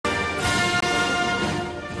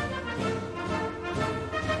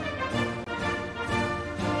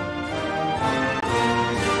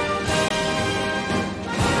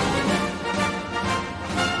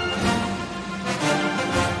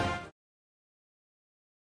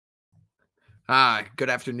Good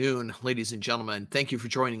afternoon, ladies and gentlemen. Thank you for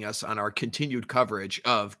joining us on our continued coverage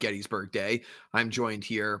of Gettysburg Day. I'm joined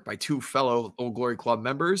here by two fellow Old Glory Club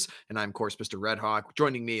members, and I'm, of course, Mr. Redhawk.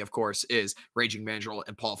 Joining me, of course, is Raging Mandrill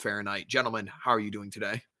and Paul Fahrenheidt. Gentlemen, how are you doing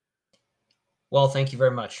today? Well, thank you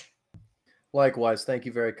very much. Likewise, thank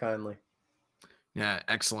you very kindly. Yeah,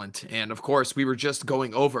 excellent. And of course, we were just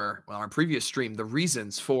going over our previous stream the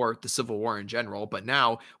reasons for the Civil War in general, but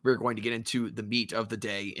now we're going to get into the meat of the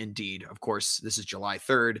day indeed. Of course, this is July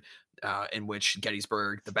 3rd, in which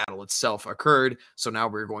Gettysburg, the battle itself, occurred. So now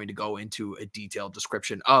we're going to go into a detailed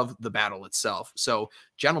description of the battle itself. So,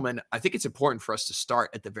 gentlemen, I think it's important for us to start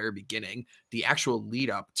at the very beginning, the actual lead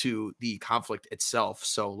up to the conflict itself.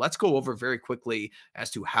 So let's go over very quickly as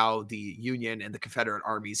to how the Union and the Confederate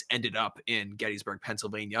armies ended up in Gettysburg,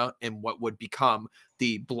 Pennsylvania, and what would become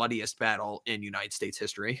the bloodiest battle in United States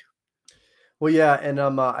history. Well, yeah, and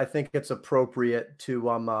I think it's appropriate to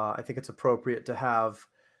have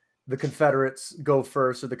the Confederates go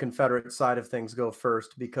first, or the Confederate side of things go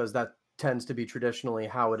first, because that tends to be traditionally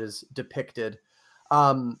how it is depicted.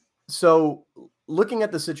 So, looking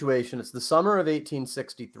at the situation, it's the summer of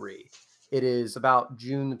 1863. It is about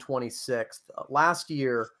June the 26th. Last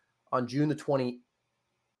year, on June the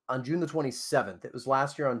 27th, it was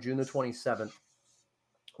last year on June the 27th,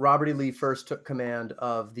 Robert E. Lee first took command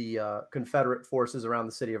of the Confederate forces around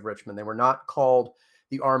the city of Richmond. They were not called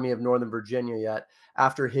the Army of Northern Virginia yet.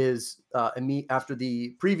 After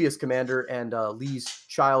the previous commander and Lee's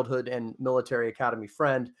childhood and military academy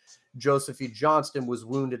friend, Joseph E. Johnston, was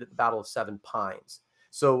wounded at the Battle of Seven Pines.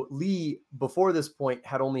 So Lee, before this point,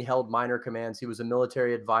 had only held minor commands. He was a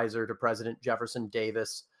military advisor to President Jefferson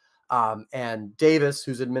Davis. And Davis,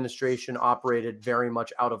 whose administration operated very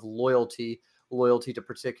much out of loyalty to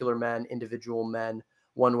particular men, individual men,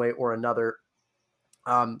 one way or another.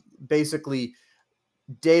 Basically,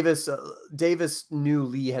 Davis knew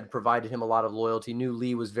Lee had provided him a lot of loyalty, knew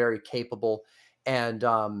Lee was very capable. And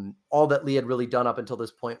all that Lee had really done up until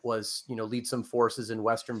this point was, lead some forces in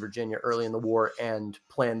Western Virginia early in the war and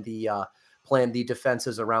plan the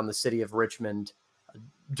defenses around the city of Richmond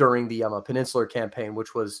during the Peninsular Campaign,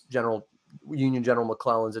 which was Union General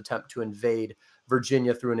McClellan's attempt to invade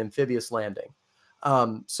Virginia through an amphibious landing.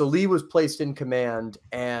 So Lee was placed in command,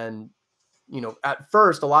 and at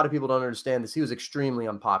first, a lot of people don't understand this. He was extremely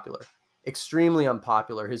unpopular.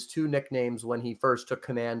 His two nicknames when he first took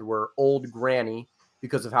command were Old Granny,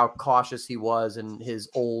 because of how cautious he was, and his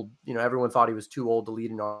old, everyone thought he was too old to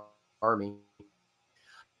lead an army.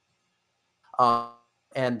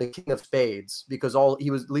 And the King of Spades, because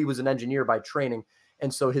Lee was an engineer by training.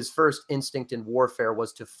 And so his first instinct in warfare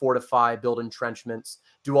was to fortify, build entrenchments,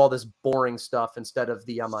 do all this boring stuff instead of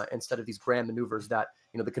these grand maneuvers that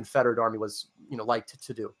the Confederate Army was liked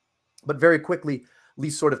to do. But very quickly, Lee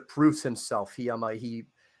sort of proves himself. He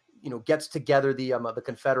gets together the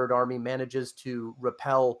Confederate Army, manages to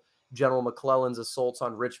repel General McClellan's assaults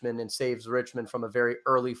on Richmond, and saves Richmond from a very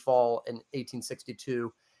early fall in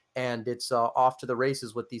 1862. And it's off to the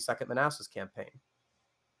races with the Second Manassas Campaign.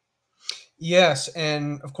 Yes,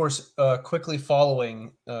 and of course, quickly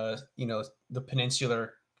following, the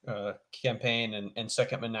Peninsular Campaign and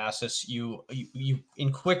Second Manassas, you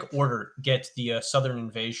in quick order get the Southern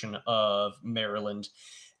invasion of Maryland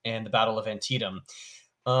and the Battle of Antietam.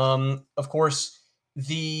 Of course,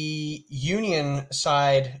 the Union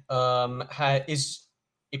side is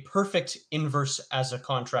a perfect inverse as a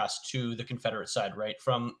contrast to the Confederate side, right?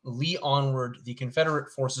 From Lee onward, the Confederate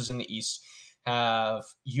forces in the East have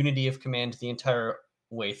unity of command the entire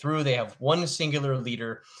way through. They have one singular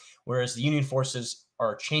leader, whereas the Union forces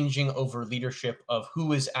are changing over leadership of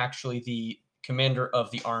who is actually the commander of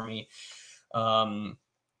the army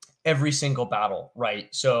every single battle, right?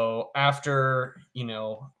 So after,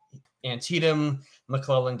 Antietam,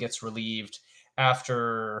 McClellan gets relieved.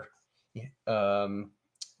 After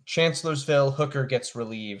Chancellorsville, Hooker gets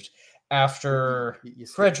relieved. After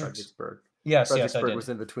Fredericksburg. Yes, Fredericksburg I did. was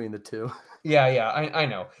in between the two. Yeah, I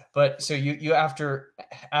know. But so you after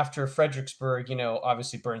Fredericksburg,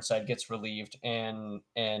 obviously Burnside gets relieved, and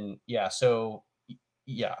yeah, so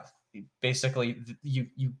yeah, basically you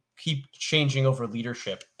keep changing over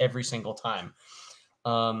leadership every single time.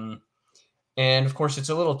 And of course, it's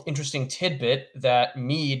a little interesting tidbit that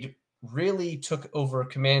Meade really took over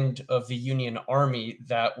command of the Union Army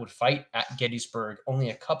that would fight at Gettysburg only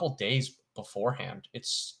a couple days beforehand.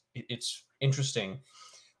 It's interesting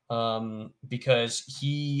because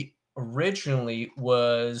he originally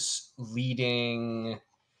was leading.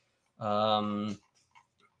 He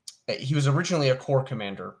was originally a corps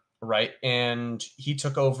commander, right? And he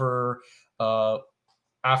took over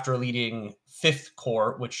after leading 5th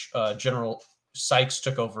Corps, which General Sykes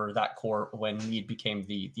took over that corps when Meade became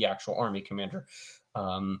the actual Army commander.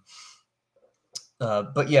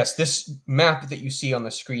 But yes, this map that you see on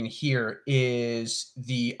the screen here is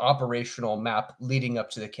the operational map leading up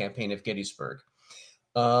to the campaign of Gettysburg.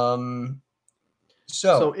 So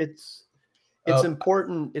it's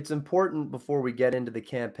important. It's important before we get into the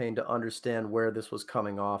campaign to understand where this was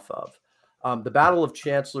coming off of. The Battle of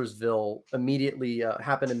Chancellorsville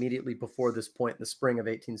happened immediately before this point in the spring of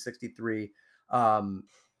 1863,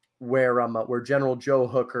 where General Joe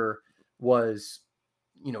Hooker was,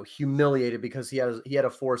 humiliated because he had a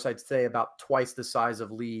force, I'd say, about twice the size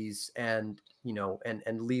of Lee's, and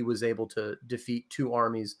Lee was able to defeat two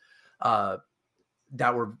armies that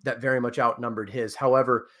very much outnumbered his.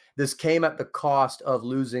 However, this came at the cost of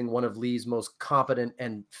losing one of Lee's most competent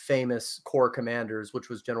and famous corps commanders, which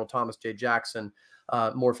was General Thomas J. Jackson,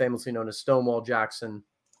 more famously known as Stonewall Jackson,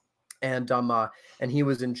 and he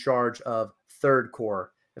was in charge of Third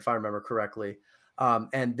Corps, if I remember correctly.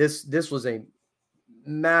 And this was a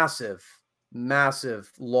massive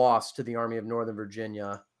loss to the Army of Northern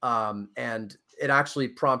Virginia, and it actually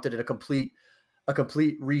prompted a complete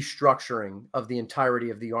restructuring of the entirety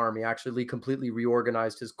of the army. Actually, Lee completely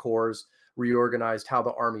reorganized his corps, reorganized how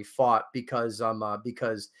the army fought, because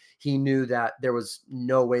he knew that there was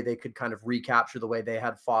no way they could kind of recapture the way they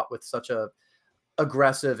had fought with such a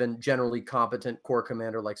aggressive and generally competent corps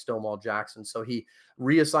commander like Stonewall Jackson. So he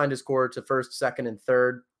reassigned his corps to 1st, 2nd, and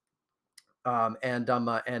 3rd.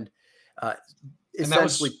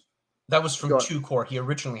 Essentially, that was from 2 corps. He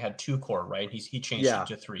originally had 2 corps, right? He changed it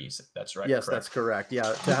to 3. That's right. Yes, correct. That's correct.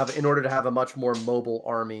 Yeah, in order to have a much more mobile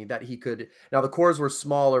army that he could. Now the corps were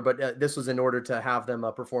smaller, but this was in order to have them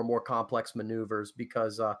perform more complex maneuvers,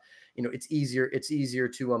 because it's easier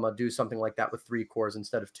to do something like that with 3 corps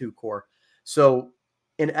instead of 2 corps. So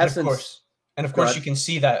in essence, of course, you can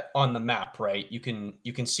see that on the map, right? You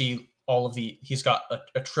can see all of he's got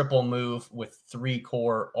a triple move with 3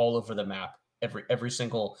 corps all over the map. Every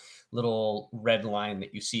single little red line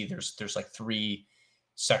that you see, there's like 3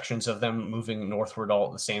 sections of them moving northward all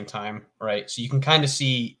at the same time, right? So you can kind of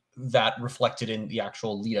see that reflected in the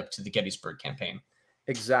actual lead up to the Gettysburg campaign.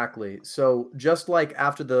 Exactly. So just like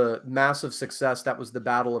after the massive success that was the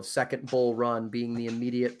Battle of Second Bull Run, being the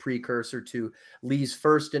immediate precursor to Lee's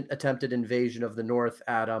first attempted invasion of the North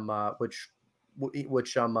at which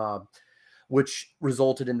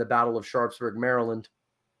resulted in the Battle of Sharpsburg, Maryland.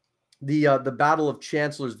 The Battle of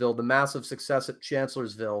Chancellorsville, the massive success at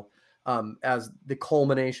Chancellorsville, as the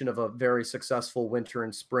culmination of a very successful winter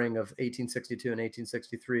and spring of 1862 and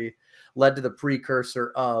 1863, led to the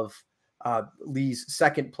precursor of Lee's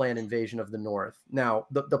second planned invasion of the North. Now,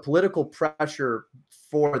 the political pressure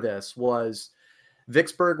for this was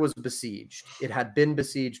Vicksburg was besieged. It had been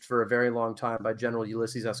besieged for a very long time by General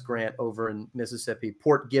Ulysses S. Grant over in Mississippi.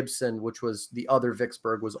 Port Gibson, which was the other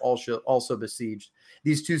Vicksburg, was also besieged.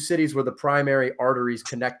 These 2 cities were the primary arteries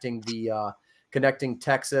connecting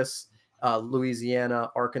Texas,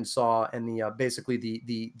 Louisiana, Arkansas, and basically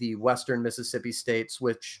the western Mississippi states,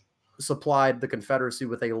 which supplied the Confederacy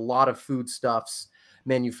with a lot of foodstuffs,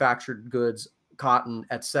 manufactured goods, cotton,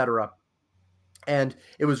 etc. And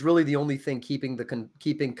it was really the only thing keeping a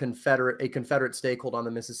Confederate stakehold on the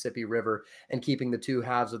Mississippi River and keeping the 2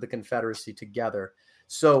 halves of the Confederacy together.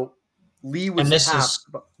 So Lee was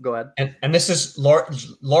go ahead. And this is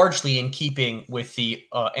largely in keeping with the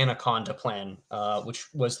Anaconda Plan,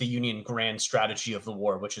 which was the Union grand strategy of the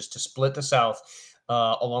war, which is to split the South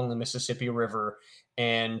along the Mississippi River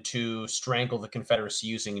and to strangle the Confederacy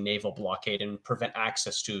using a naval blockade and prevent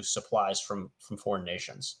access to supplies from foreign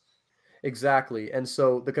nations. Exactly. And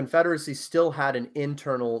so the Confederacy still had an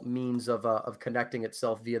internal means of connecting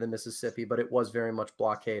itself via the Mississippi, but it was very much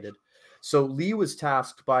blockaded. So Lee was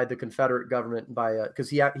tasked by the Confederate government because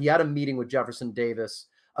he had a meeting with Jefferson Davis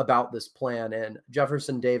about this plan, and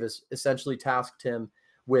Jefferson Davis essentially tasked him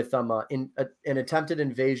with an attempted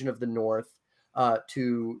invasion of the North,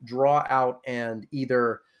 to draw out and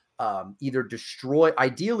either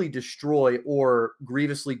ideally destroy or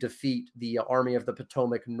grievously defeat the Army of the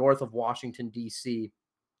Potomac north of Washington, D.C.,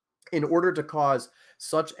 in order to cause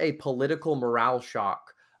such a political morale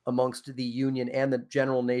shock amongst the Union and the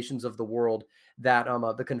general nations of the world that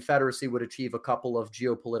the Confederacy would achieve a couple of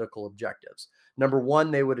geopolitical objectives. Number one,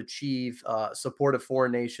 they would achieve support of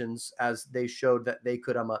foreign nations, as they showed that they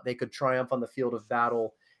could triumph on the field of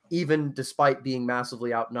battle even despite being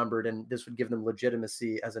massively outnumbered, and this would give them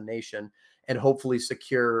legitimacy as a nation and hopefully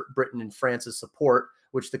secure Britain and France's support,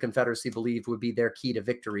 which the Confederacy believed would be their key to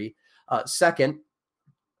victory. Second,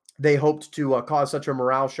 they hoped to cause such a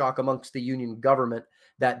morale shock amongst the Union government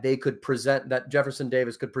that they could present, that Jefferson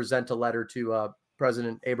Davis could present a letter to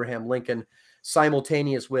President Abraham Lincoln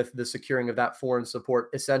simultaneous with the securing of that foreign support,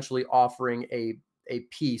 essentially offering a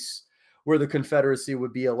peace where the Confederacy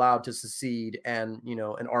would be allowed to secede and,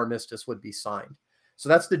 an armistice would be signed. So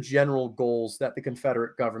that's the general goals that the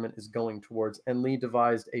Confederate government is going towards. And Lee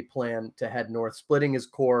devised a plan to head north, splitting his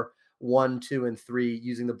corps 1, 2, and 3,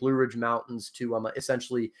 using the Blue Ridge Mountains to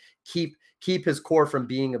essentially keep his corps from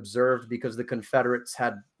being observed, because the Confederates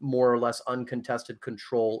had more or less uncontested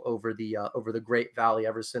control over the Great Valley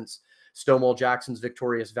ever since Stonewall Jackson's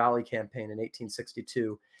Victorious Valley campaign in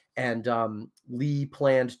 1862. And Lee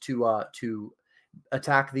planned to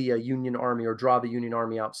attack the Union Army, or draw the Union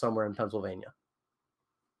Army out somewhere in Pennsylvania.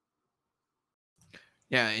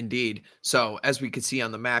 Yeah, indeed. So as we can see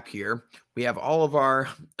on the map here, we have all of our,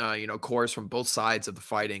 corps from both sides of the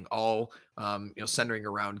fighting, all, centering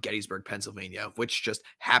around Gettysburg, Pennsylvania, which just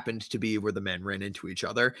happened to be where the men ran into each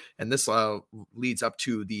other. And this leads up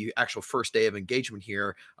to the actual first day of engagement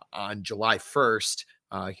here on July 1st.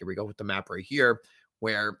 Here we go with the map right here,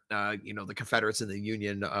 where, the Confederates and the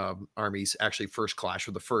Union armies actually first clash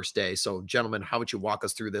for the first day. So, gentlemen, how would you walk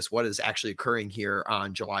us through this? What is actually occurring here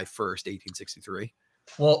on July 1st, 1863?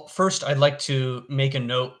 Well, first, I'd like to make a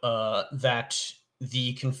note that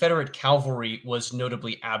the Confederate cavalry was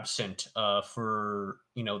notably absent for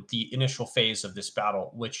the initial phase of this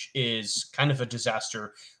battle, which is kind of a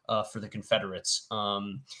disaster for the Confederates.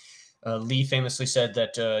 Lee famously said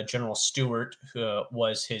that General Stuart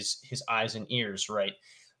was his eyes and ears, right?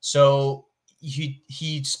 So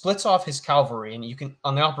he splits off his cavalry, and you can,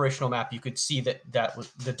 on the operational map, you could see that was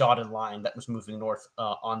the dotted line that was moving north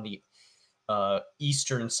on the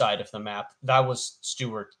eastern side of the map. That was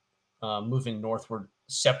Stuart moving northward,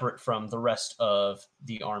 separate from the rest of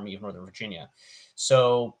the Army of Northern Virginia.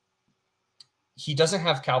 So he doesn't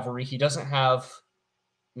have cavalry. He doesn't have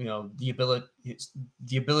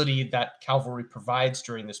the ability that cavalry provides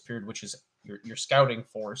during this period, which is your scouting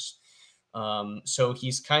force. So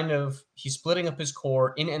he's splitting up his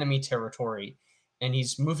corps in enemy territory, and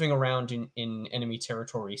he's moving around in enemy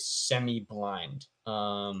territory semi-blind.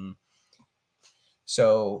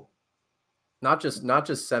 So not just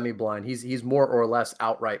semi-blind, he's more or less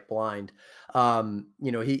outright blind.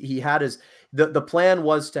 He had the plan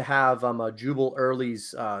was to have Jubal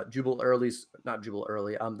Early's not Jubal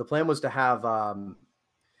Early. The plan was to have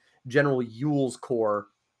General Ewell's corps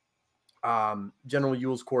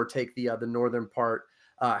take the northern part,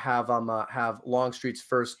 have Longstreet's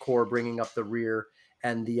first corps bringing up the rear,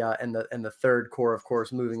 and the third corps, of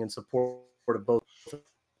course, moving in support of both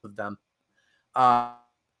of them.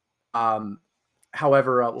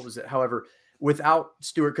 However, without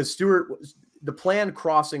Stuart, because the plan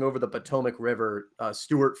crossing over the Potomac River,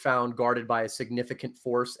 Stuart found guarded by a significant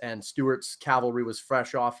force, and Stuart's cavalry was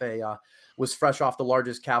fresh off the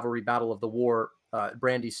largest cavalry battle of the war,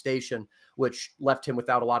 Brandy Station, which left him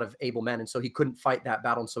without a lot of able men, and so he couldn't fight that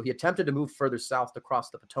battle. And so he attempted to move further south across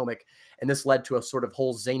the Potomac, and this led to a sort of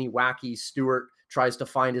whole zany, wacky Stuart tries to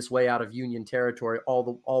find his way out of Union territory,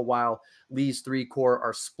 all while Lee's 3 corps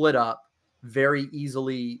are split up, very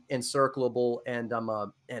easily encirclable and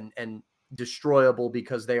destroyable,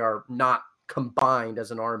 because they are not combined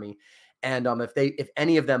as an army. And if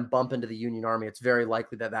any of them bump into the Union Army, it's very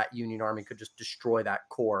likely that Union Army could just destroy that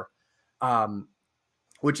corps. So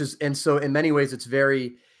in many ways, it's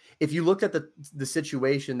very, if you look at the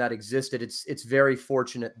situation that existed, it's very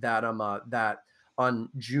fortunate that that on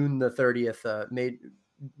June the 30th,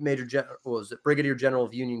 Brigadier General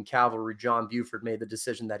of Union Cavalry John Buford made the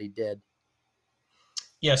decision that he did.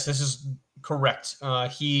 Yes, this is correct.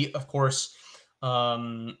 He, of course,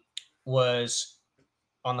 was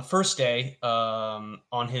on the first day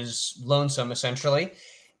on his lonesome, essentially,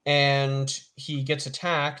 and he gets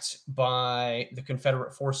attacked by the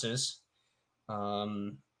Confederate forces,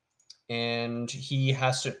 and he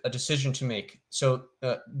has a decision to make. So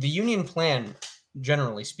the Union plan,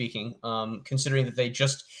 generally speaking, considering that they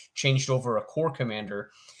just changed over a corps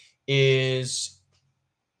commander, is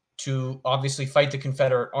to obviously fight the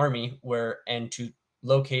Confederate army and to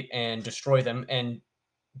locate and destroy them, and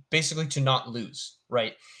basically to not lose,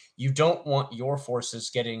 right? You don't want your forces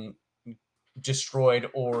getting destroyed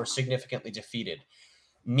or significantly defeated.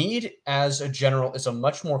 Meade, as a general, is a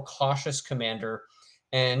much more cautious commander,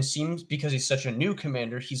 and seems, because he's such a new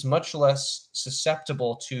commander, he's much less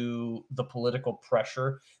susceptible to the political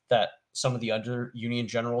pressure that some of the other Union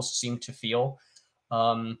generals seem to feel.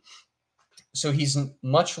 So he's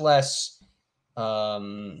much less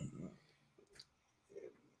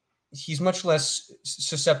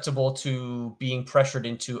susceptible to being pressured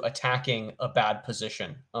into attacking a bad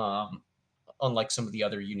position unlike some of the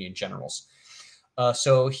other Union generals.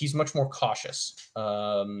 So he's much more cautious,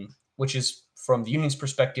 which is, from the Union's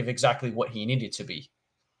perspective, exactly what he needed to be.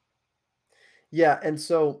 Yeah, and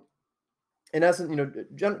so in essence,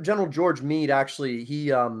 General George Meade actually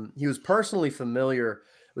he was personally familiar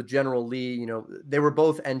with General Lee. They were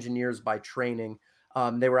both engineers by training.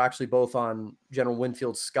 They were actually both on General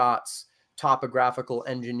Winfield Scott's topographical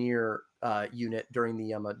engineer unit during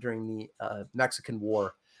the Mexican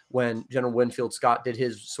War, when General Winfield Scott did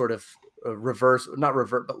his sort of not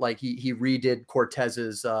revert, but like he redid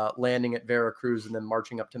Cortez's landing at Veracruz and then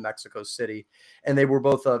marching up to Mexico City. And they were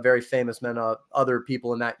both very famous men. Other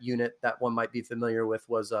people in that unit that one might be familiar with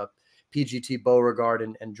was PGT Beauregard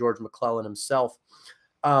and George McClellan himself.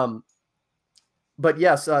 But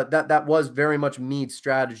yes, that was very much Meade's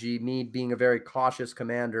strategy. Meade, being a very cautious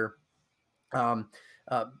commander,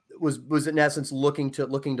 was in essence looking to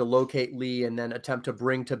locate Lee and then attempt to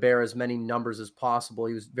bring to bear as many numbers as possible.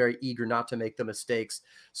 He was very eager not to make the mistakes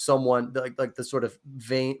someone like the sort of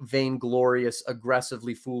vainglorious,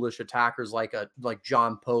 aggressively foolish attackers like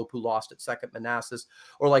John Pope, who lost at Second Manassas,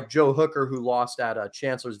 or like Joe Hooker, who lost at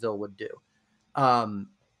Chancellorsville, would do.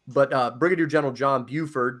 But Brigadier General John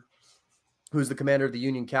Buford, who's the commander of the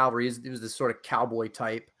Union Cavalry, he was this sort of cowboy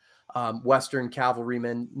type. Western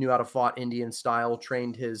cavalryman, knew how to fight Indian style,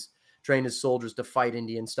 trained his soldiers to fight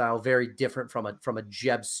Indian style. Very different from a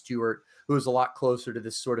Jeb Stuart, who was a lot closer to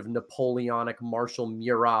this sort of Napoleonic Marshal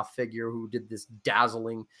Murat figure who did these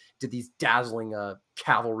dazzling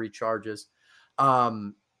cavalry charges.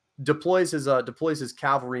 Deploys his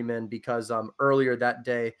cavalrymen because earlier that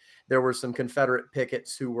day there were some Confederate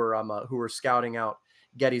pickets who were scouting out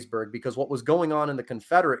Gettysburg, because what was going on in the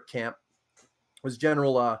Confederate camp was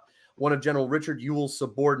one of General Richard Ewell's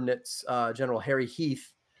subordinates, General Harry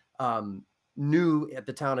Heath, knew at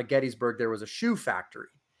the town of Gettysburg there was a shoe factory.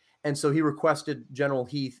 And so he requested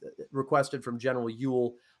from General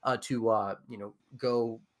Ewell to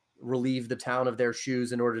go relieve the town of their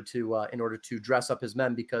shoes in order to dress up his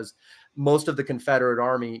men, because most of the Confederate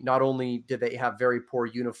army, not only did they have very poor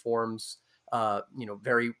uniforms,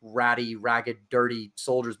 very ratty, ragged, dirty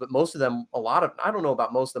soldiers, but most of them, I don't know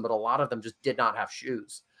about most of them, but a lot of them just did not have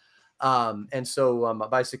shoes. And so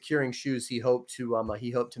by securing shoes, he hoped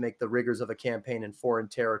to make the rigors of a campaign in foreign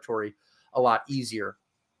territory a lot easier.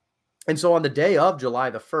 And so on the day of July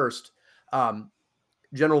the 1st,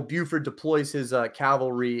 General Buford deploys his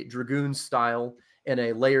cavalry dragoon style in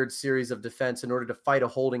a layered series of defense in order to fight a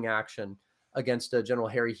holding action against General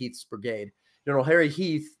Harry Heath's brigade. General Harry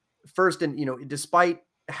Heath, first, and despite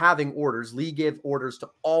having orders, Lee gave orders to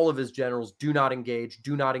all of his generals: do not engage,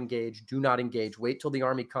 do not engage, do not engage, wait till the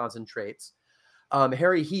army concentrates.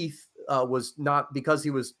 Harry Heath was not, because he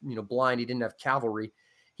was blind, he didn't have cavalry.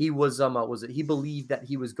 He he believed that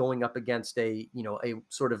he was going up against a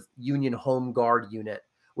sort of Union Home Guard unit,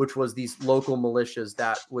 which was these local militias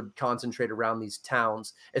that would concentrate around these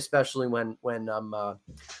towns, especially when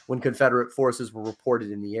Confederate forces were reported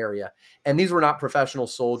in the area. And these were not professional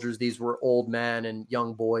soldiers; these were old men and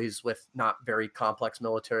young boys with not very complex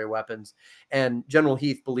military weapons. And General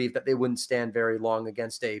Heath believed that they wouldn't stand very long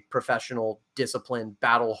against a professional, disciplined,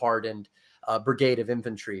 battle-hardened brigade of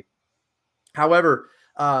infantry. However,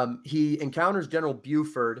 he encounters General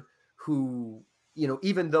Buford, who,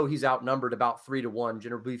 even though he's outnumbered about 3-1,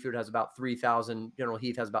 General Buford has about 3,000, General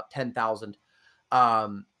Heath has about 10,000.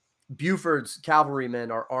 Buford's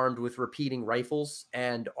cavalrymen are armed with repeating rifles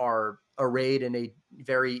and are arrayed in a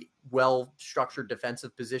very well-structured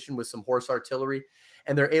defensive position with some horse artillery,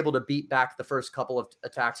 and they're able to beat back the first couple of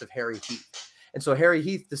attacks of Harry Heath. And so Harry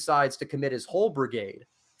Heath decides to commit his whole brigade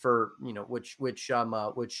for,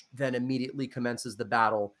 which then immediately commences the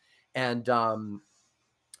battle. And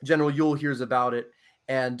General Ewell hears about it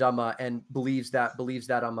and believes that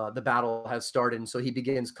the battle has started. And so he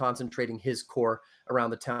begins concentrating his corps around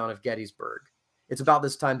the town of Gettysburg. It's about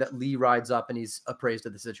this time that Lee rides up and he's appraised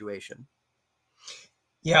of the situation.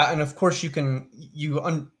 Yeah, and of course you've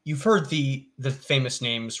heard the famous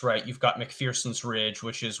names, right? You've got McPherson's Ridge,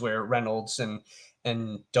 which is where Reynolds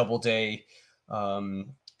and Doubleday,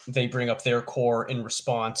 they bring up their corps in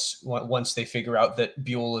response once they figure out that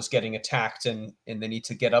Buell is getting attacked and they need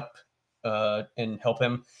to get up and help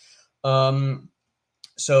him.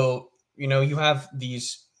 So, you have the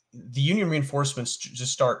Union reinforcements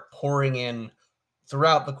just start pouring in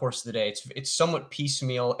throughout the course of the day. It's somewhat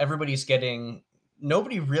piecemeal.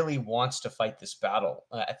 Nobody really wants to fight this battle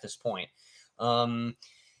at this point. The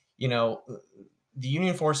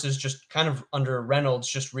Union forces just kind of under Reynolds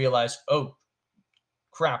just realized, oh,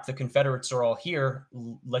 crap, the Confederates are all here.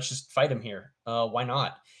 Let's just fight them here. Why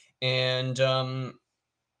not? And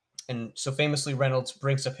and so famously Reynolds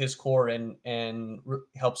brings up his corps and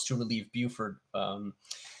helps to relieve Buford,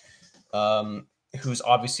 who's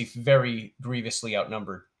obviously very grievously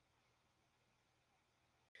outnumbered.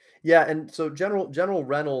 Yeah, and so General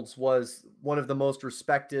Reynolds was one of the most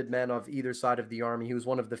respected men of either side of the army. He was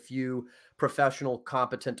one of the few professional,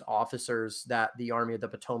 competent officers that the Army of the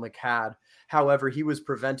Potomac had. However, he was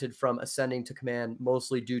prevented from ascending to command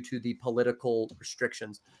mostly due to the political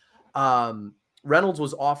restrictions. Reynolds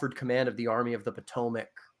was offered command of the Army of the Potomac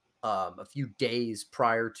a few days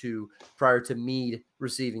prior to Meade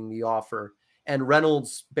receiving the offer, and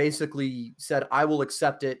Reynolds basically said, "I will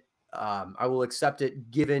accept it. I will accept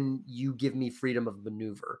it, given you give me freedom of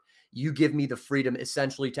maneuver. You give me the freedom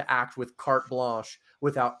essentially to act with carte blanche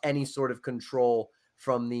without any sort of control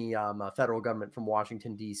from the federal government, from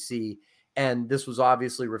Washington, D.C." And this was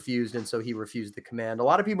obviously refused, and so he refused the command. A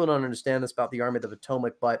lot of people don't understand this about the Army of the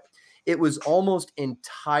Potomac, but it was almost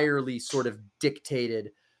entirely sort of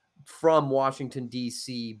dictated from Washington,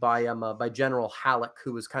 D.C. by General Halleck,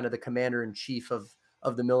 who was kind of the commander in chief of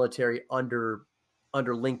the military under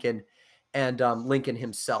Lincoln, and Lincoln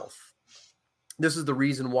himself. This is the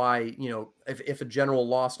reason why, if a general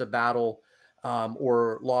lost a battle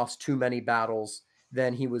or lost too many battles,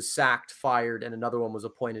 then he was sacked, fired, and another one was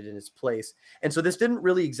appointed in his place. And so this didn't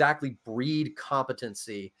really exactly breed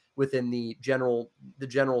competency within the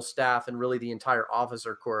general staff and really the entire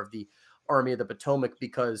officer corps of the Army of the Potomac,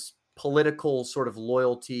 because political sort of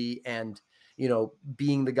loyalty and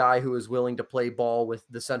being the guy who was willing to play ball with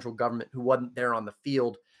the central government who wasn't there on the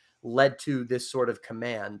field led to this sort of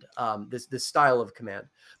command, this style of command.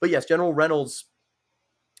 But yes, General Reynolds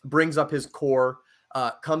brings up his corps,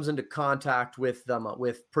 comes into contact with them,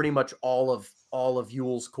 with pretty much all of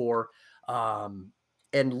Ewell's corps, and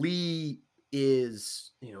Lee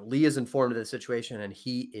is informed of the situation, and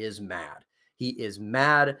he is mad. He is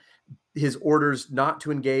mad. His orders not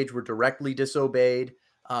to engage were directly disobeyed.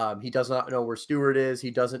 He does not know where Stewart is.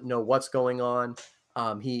 He doesn't know what's going on.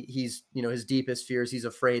 He's his deepest fears. He's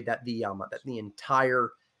afraid that the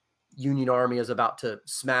entire Union Army is about to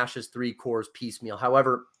smash his three corps piecemeal.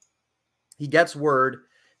 However, he gets word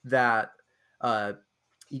that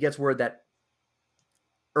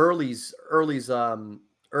Early's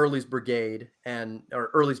brigade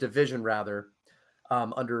or Early's division rather,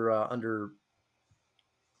 under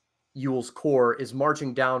Ewell's corps, is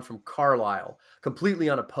marching down from Carlisle completely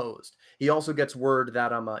unopposed. He also gets word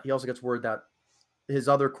that his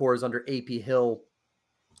other corps under A.P. Hill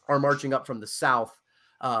are marching up from the south,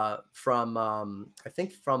 from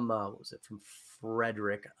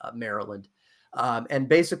Frederick, Maryland. And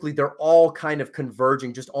basically they're all kind of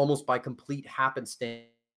converging just almost by complete happenstance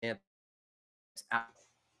at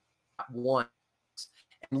once.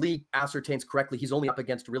 And Lee ascertains correctly he's only up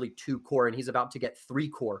against really two corps, and he's about to get three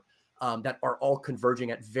corps that are all converging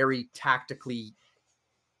at very tactically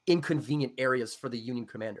inconvenient areas for the Union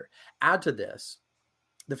commander. Add to this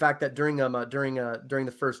the fact that during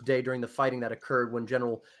the first day, during the fighting that occurred when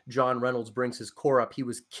General John Reynolds brings his corps up, he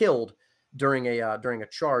was killed during a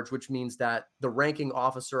charge, which means that the ranking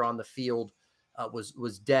officer on the field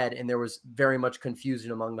was dead, and there was very much confusion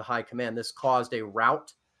among the high command. This caused a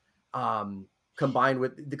rout, combined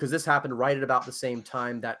with, because this happened right at about the same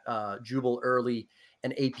time that Jubal Early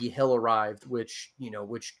and A.P. Hill arrived, which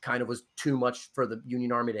kind of was too much for the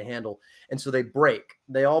Union Army to handle. And so they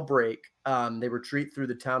all break. They retreat through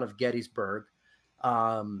the town of Gettysburg.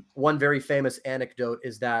 One very famous anecdote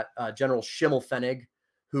is that General Schimmelpfennig,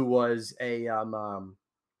 who was I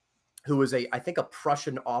think a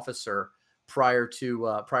Prussian officer prior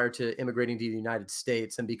to immigrating to the United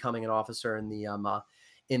States and becoming an officer in the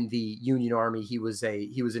Union Army. He was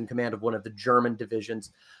in command of one of the German divisions.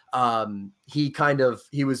 He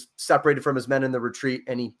was separated from his men in the retreat,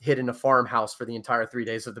 and he hid in a farmhouse for the entire 3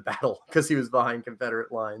 days of the battle because he was behind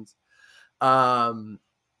Confederate lines.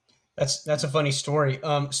 That's a funny story.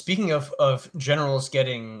 Speaking of generals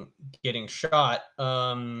getting shot,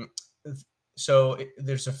 so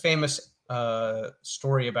there's a famous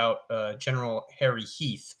story about General Harry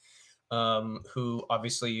Heath, who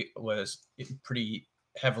obviously was pretty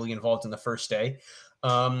heavily involved in the first day.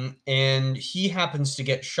 And he happens to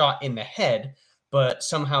get shot in the head, but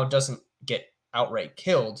somehow doesn't get outright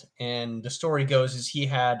killed. And the story goes is he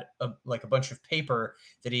had a bunch of paper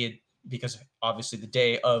that he had, because obviously the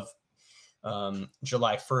day of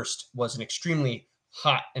July 1st was an extremely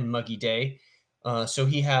hot and muggy day. So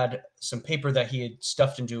he had some paper that he had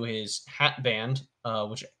stuffed into his hat band,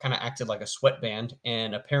 which kind of acted like a sweatband.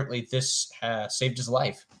 And apparently this saved his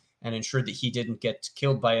life and ensured that he didn't get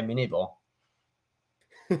killed by a minie ball.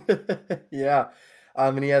 Yeah.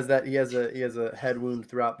 And he has a head wound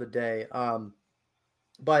throughout the day.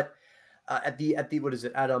 But at the what is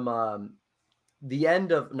it? The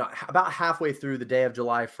end of not about halfway through the day of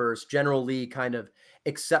July 1st, General Lee kind of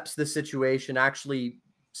accepts the situation, actually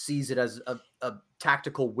sees it as a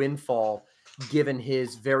tactical windfall given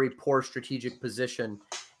his very poor strategic position.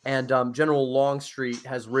 And General Longstreet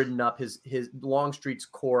has ridden up his Longstreet's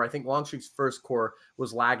corps. I think Longstreet's first corps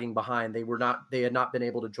was lagging behind. They had not been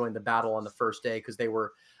able to join the battle on the first day because they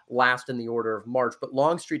were last in the order of march. But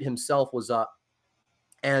Longstreet himself was up.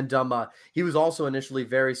 And he was also initially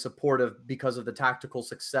very supportive because of the tactical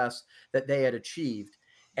success that they had achieved.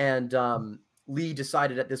 And Lee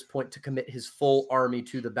decided at this point to commit his full army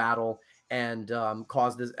to the battle and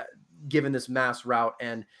given this mass rout.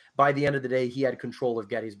 And by the end of the day, he had control of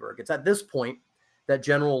Gettysburg. It's at this point that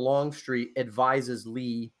General Longstreet advises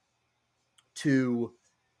Lee to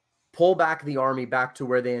pull back the army back to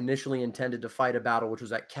where they initially intended to fight a battle, which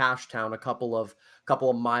was at Cashtown, a couple of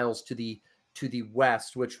miles to the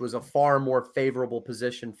west, which was a far more favorable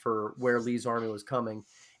position for where Lee's army was coming.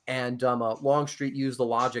 And Longstreet used the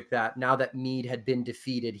logic that now that Meade had been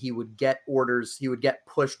defeated, he would get orders, he would get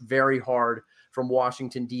pushed very hard from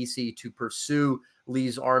Washington, D.C. to pursue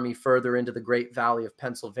Lee's army further into the Great Valley of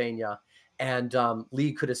Pennsylvania. And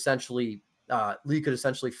Lee could essentially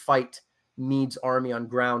fight Meade's army on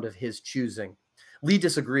ground of his choosing. Lee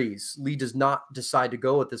disagrees. Lee does not decide to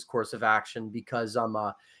go with this course of action because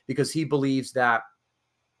he believes that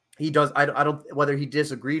he does. I don't whether he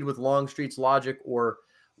disagreed with Longstreet's logic or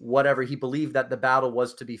whatever. He believed that the battle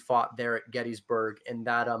was to be fought there at Gettysburg, and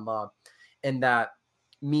that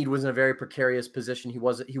Meade was in a very precarious position. He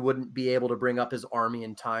wouldn't be able to bring up his army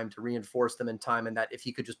in time to reinforce them in time, and that if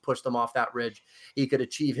he could just push them off that ridge, he could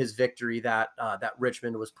achieve his victory that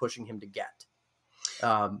Richmond was pushing him to get.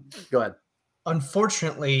 Go ahead.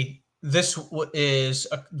 Unfortunately, this is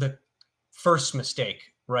the first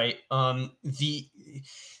mistake, right? The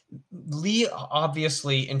Lee,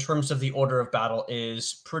 obviously, in terms of the order of battle,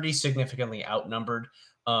 is pretty significantly outnumbered.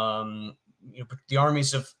 The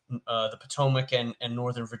armies of the Potomac and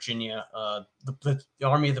Northern Virginia, the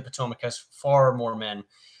Army of the Potomac has far more men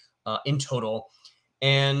in total.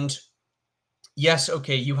 And yes,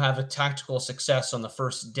 okay, you have a tactical success on the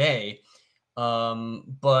first day,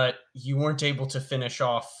 but you weren't able to finish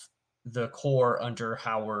off the corps under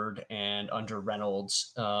Howard and under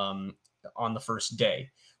Reynolds on the first day,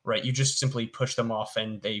 right? You just simply push them off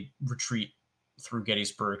and they retreat through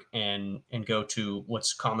Gettysburg and go to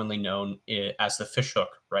what's commonly known as the Fishhook,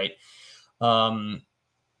 right? And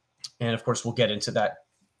of course, we'll get into that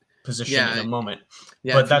position in a moment.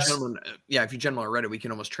 Yeah, but if you gentlemen are ready, we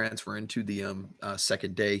can almost transfer into the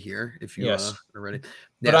second day here. If you are ready.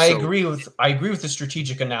 Yeah, but I agree with the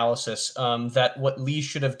strategic analysis that what Lee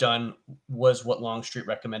should have done was what Longstreet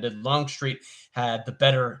recommended. Longstreet had the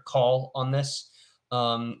better call on this.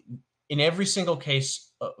 In every single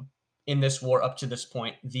case in this war up to this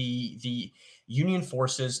point, the Union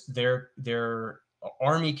forces, their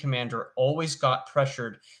army commander always got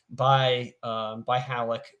pressured by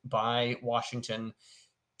Halleck, by Washington,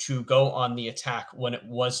 to go on the attack when it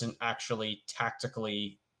wasn't actually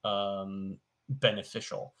tactically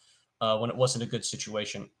beneficial, when it wasn't a good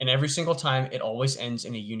situation. And every single time, it always ends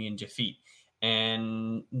in a Union defeat.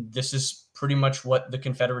 And this is pretty much what the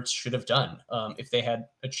Confederates should have done. If they had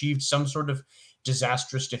achieved some sort of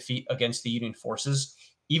disastrous defeat against the Union forces,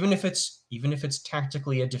 even if it's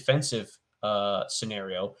tactically a defensive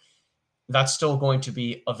scenario, that's still going to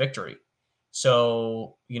be a victory.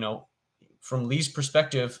 So, from Lee's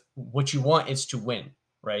perspective, what you want is to win,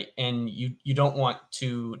 right? And you don't want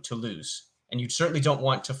to lose. And you certainly don't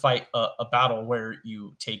want to fight a battle where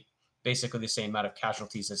you take basically the same amount of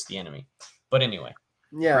casualties as the enemy. But anyway.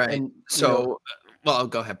 Yeah. Right. And so, well,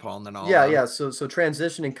 go ahead, Paul, and then I'll. Yeah. So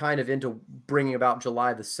transitioning kind of into bringing about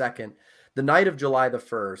July the 2nd, the night of July the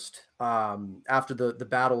 1st, after the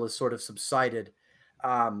battle is sort of subsided,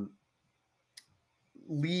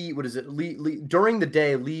 Lee, during the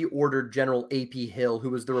day, Lee ordered General A.P. Hill, who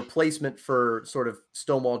was the replacement for sort of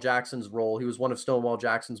Stonewall Jackson's role. He was one of Stonewall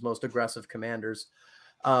Jackson's most aggressive commanders.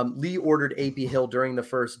 Lee ordered A.P. Hill during the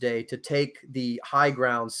first day to take the high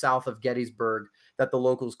ground south of Gettysburg that the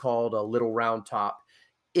locals called a Little Round Top,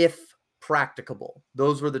 if practicable.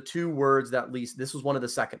 Those were the two words that this was one of the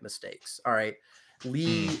second mistakes. All right.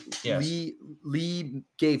 Lee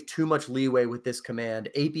gave too much leeway with this command.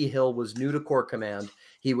 A.P. Hill was new to Corps Command.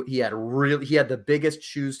 He had the biggest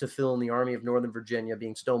shoes to fill in the Army of Northern Virginia,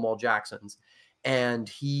 being Stonewall Jackson's. And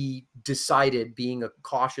he decided, being a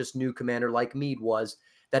cautious new commander like Meade was,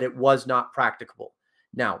 that it was not practicable.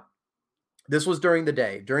 Now, this was during the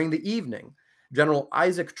day. During the evening, General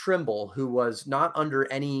Isaac Trimble, who was not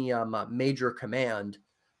under any major command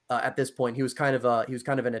at this point. He was kind of an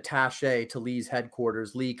attaché to Lee's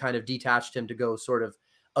headquarters. Lee kind of detached him to go sort of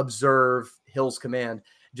observe Hill's command.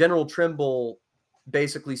 General Trimble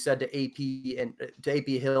basically said to AP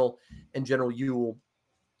Hill and General Ewell,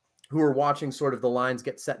 who were watching sort of the lines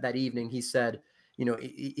get set that evening, he said,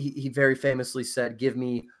 he very famously said, "Give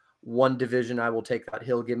me one division, I will take that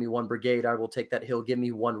hill. Give me one brigade, I will take that hill. Give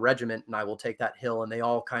me one regiment, and I will take that hill." And they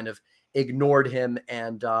all kind of ignored him.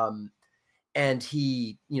 And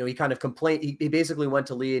he kind of complained. He basically went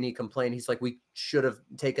to Lee and he complained. He's like, "We should have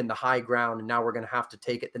taken the high ground, and now we're going to have to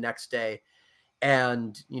take it the next day."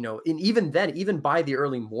 And, and even then, even by the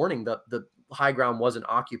early morning, the high ground wasn't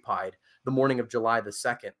occupied, the morning of July the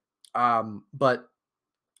 2nd. But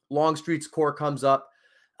Longstreet's corps comes up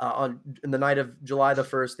in the night of July the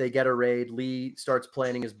 1st. They get a raid. Lee starts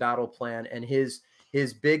planning his battle plan, and his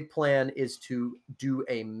big plan is to do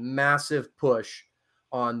a massive push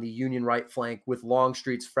on the Union right flank with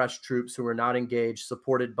Longstreet's fresh troops who are not engaged,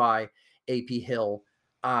 supported by AP Hill,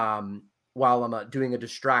 while I'm doing a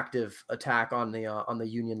distractive attack on the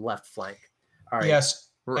Union left flank. All right. Yes.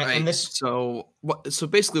 Right. And this, so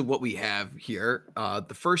basically what we have here,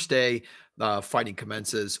 the first day, fighting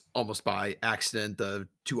commences almost by accident. The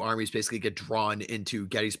two armies basically get drawn into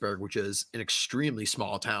Gettysburg, which is an extremely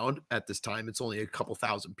small town at this time. It's only a couple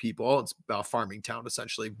thousand people. It's a farming town,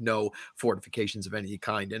 essentially, no fortifications of any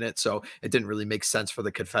kind in it. So it didn't really make sense for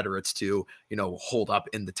the Confederates to, hold up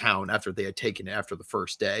in the town after they had taken it after the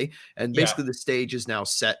first day. And basically the stage is now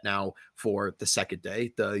set now for the second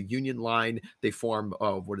day. The Union line, they form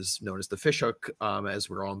what is known as the fishhook, as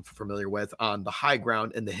we're all familiar with, on the high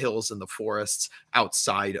ground in the hills and the forests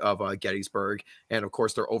outside of Gettysburg. And of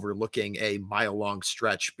course, they're overlooking a mile-long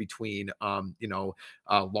stretch between,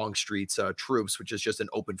 Longstreet's troops, which is just an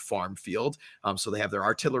open farm field. So they have their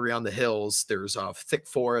artillery on the hills. There's thick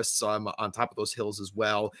forests on top of those hills as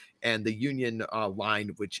well. And the Union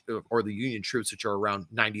line, or the Union troops, which are around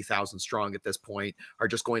 90,000 strong at this point, are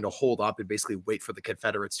just going to hold up and basically wait for the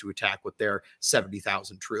Confederates to attack with their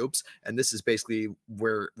 70,000 troops. And this is basically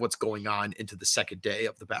what's going on into the second day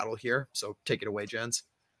of the battle here. So take it away, Jens.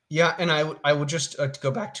 Yeah, and I would just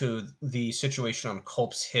go back to the situation on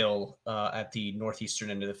Culp's Hill at the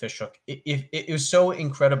northeastern end of the fishhook. It was so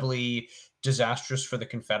incredibly disastrous for the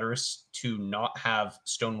Confederates to not have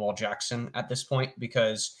Stonewall Jackson at this point,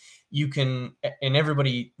 because you can, and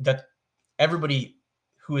everybody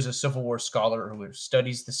who is a Civil War scholar or who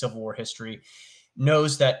studies the Civil War history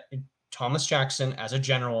knows that Thomas Jackson, as a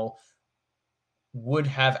general, would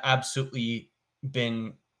have absolutely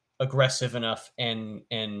been aggressive enough and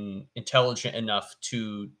intelligent enough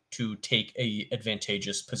to take a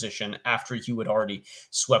advantageous position after you had already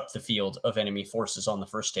swept the field of enemy forces on the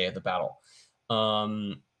first day of the battle.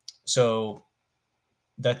 So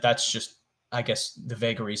that's just, I guess, the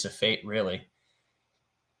vagaries of fate, really.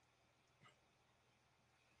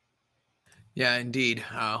 Yeah, indeed.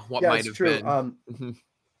 What might have been.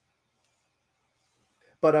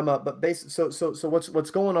 But basically, so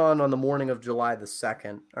what's going on the morning of July the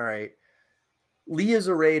 2nd? All right, Lee has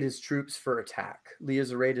arrayed his troops for attack. Lee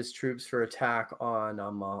has arrayed his troops for attack on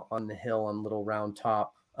the hill on Little Round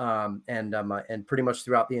Top, and pretty much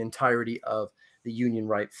throughout the entirety of the Union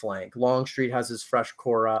right flank. Longstreet has his fresh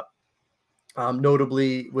corps up,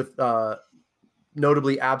 notably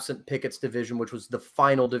absent Pickett's division, which was the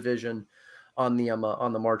final division on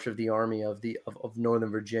the march of the Army of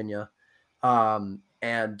Northern Virginia.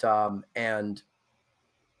 And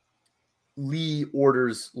Lee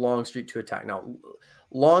orders Longstreet to attack. Now,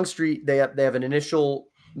 Longstreet, they have an initial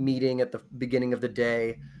meeting at the beginning of the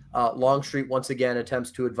day. Longstreet once again attempts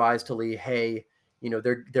to advise to Lee, "Hey,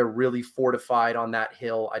 they're really fortified on that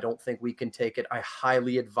hill. I don't think we can take it. I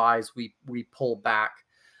highly advise we pull back."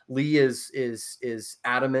 Lee is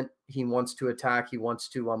adamant. He wants to attack. He wants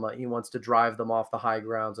to drive them off the high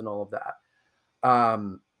grounds and all of that.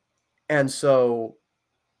 And so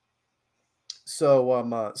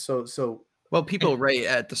Well, people right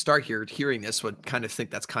at the start here hearing this would kind of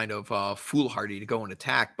think that's kind of foolhardy to go and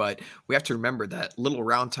attack, but we have to remember that Little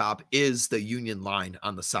Round Top is the Union line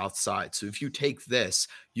on the south side. So if you take this,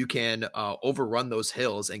 you can overrun those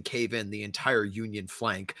hills and cave in the entire Union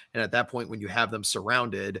flank. And at that point, when you have them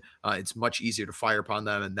surrounded, it's much easier to fire upon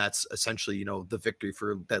them. And that's essentially, the victory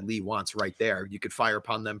that Lee wants right there. You could fire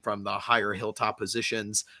upon them from the higher hilltop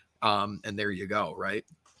positions, and there you go, right?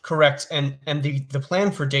 Correct. And the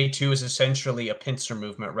plan for day two is essentially a pincer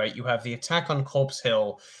movement, right? You have the attack on Culp's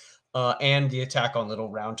Hill and the attack on Little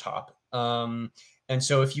Round Top. And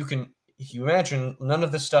so if you can, if you imagine, none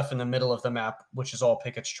of the stuff in the middle of the map, which is all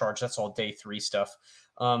Pickett's charge, that's all day 3 stuff.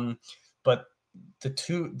 But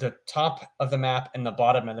the top of the map and the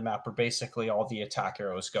bottom of the map are basically all the attack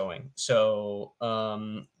arrows going. So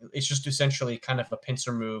it's just essentially kind of a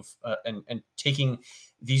pincer move and taking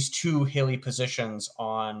these 2 hilly positions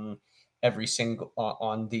on every single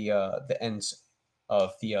on the ends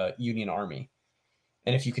of the Union Army.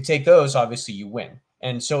 And if you could take those, obviously you win.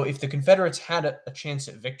 And so if the Confederates had a chance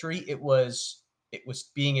at victory, it was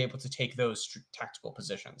being able to take those tactical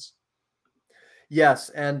positions. Yes,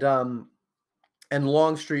 and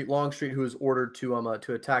Longstreet, who is ordered to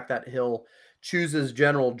attack that hill, chooses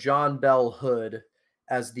General John Bell Hood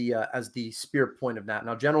as the spear point of that.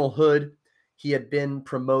 Now, General Hood, he had been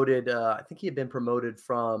promoted. I think he had been promoted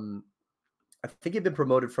from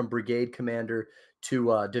brigade commander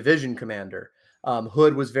to division commander.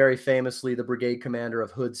 Hood was very famously the brigade commander of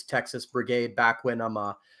Hood's Texas Brigade back when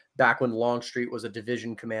Longstreet was a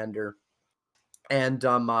division commander. And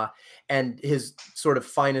his sort of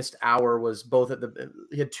finest hour was both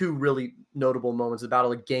he had 2 really notable moments. The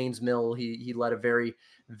Battle of Gaines Mill, he led a very,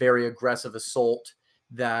 very aggressive assault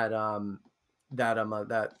that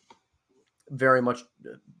very much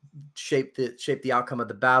shaped the outcome of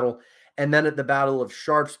the battle. And then at the Battle of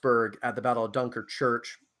Sharpsburg, at the Battle of Dunkirk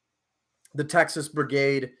Church, the Texas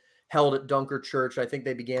Brigade held at Dunkirk Church. I think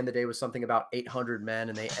they began the day with something about 800 men,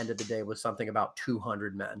 and they ended the day with something about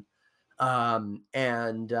 200 men. And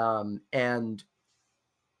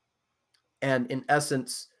in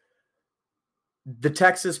essence, the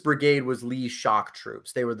Texas Brigade was Lee's shock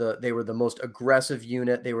troops. They were the most aggressive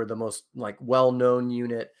unit. They were the most well-known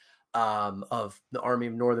unit of the Army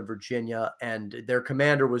of Northern Virginia, and their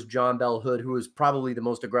commander was John Bell Hood, who was probably the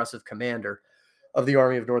most aggressive commander of the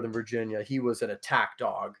Army of Northern Virginia. He was an attack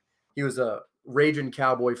dog. He was a raging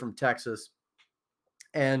cowboy from Texas,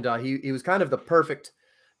 and he was kind of the perfect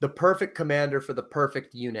commander for the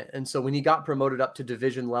perfect unit. And so when he got promoted up to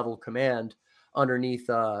division level command underneath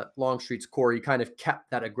Longstreet's corps, he kind of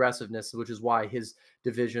kept that aggressiveness, which is why his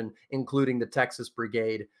division, including the Texas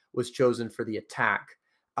Brigade, was chosen for the attack.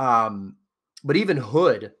 But even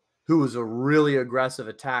Hood, who was a really aggressive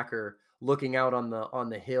attacker, looking out on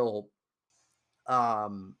the hill,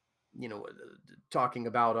 talking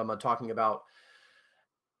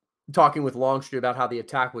with Longstreet about how the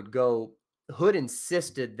attack would go, Hood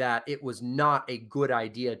insisted that it was not a good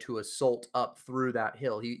idea to assault up through that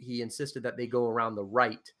hill. He insisted that they go around the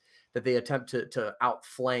right, that they attempt to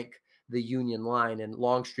outflank the Union line. And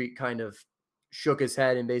Longstreet kind of shook his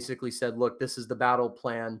head and basically said, look, this is the battle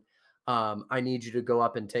plan. I need you to go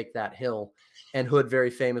up and take that hill. And Hood, very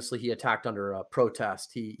famously, he attacked under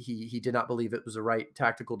protest. He did not believe it was the right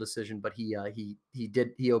tactical decision, but he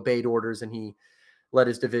obeyed orders, and he led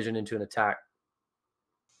his division into an attack.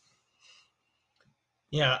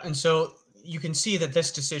 Yeah, and so you can see that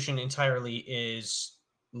this decision entirely is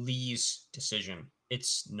Lee's decision.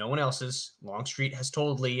 It's no one else's. Longstreet has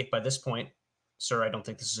told Lee by this point, sir, I don't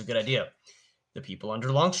think this is a good idea. The people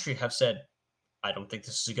under Longstreet have said, I don't think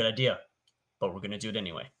this is a good idea, but we're going to do it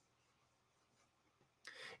anyway.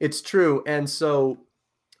 It's true. And so,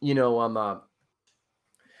 Mandrill,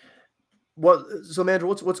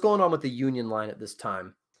 what's going on with the Union line at this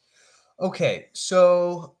time? Okay,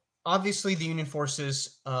 so obviously the Union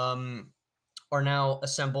forces are now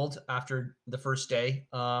assembled after the first day.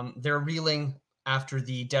 They're reeling after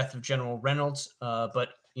the death of General Reynolds, but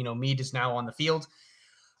Meade is now on the field.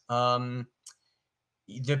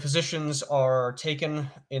 The positions are taken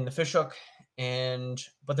in the Fishhook,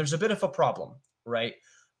 but there's a bit of a problem, right?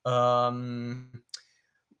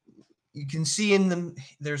 You can see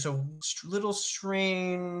there's a little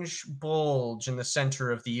strange bulge in the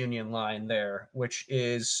center of the Union line there, which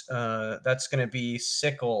is that's going to be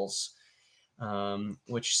Sickles,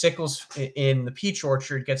 which Sickles in the Peach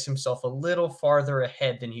Orchard gets himself a little farther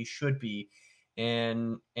ahead than he should be,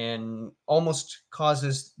 and almost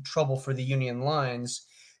causes trouble for the Union lines,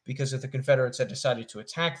 because if the Confederates had decided to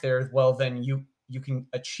attack there, well, then you can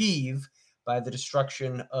achieve, by the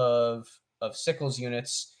destruction of Sickles'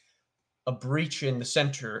 units, a breach in the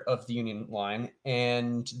center of the Union line,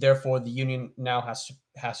 and therefore the Union now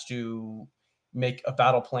has to make a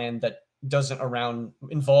battle plan that doesn't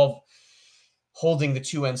involve holding the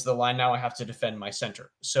two ends of the line. Now I have to defend my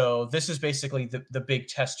center. So this is basically the big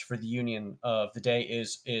test for the Union of the day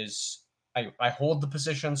is I hold the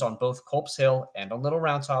positions on both Culp's Hill and on Little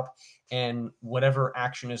Round Top, and whatever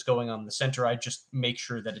action is going on in the center, I just make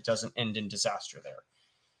sure that it doesn't end in disaster there.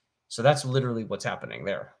 So that's literally what's happening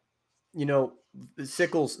there.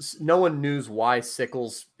 Sickles, no one knew why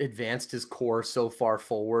Sickles advanced his corps so far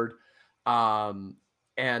forward.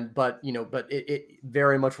 but it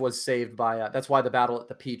very much was saved by that's why the battle at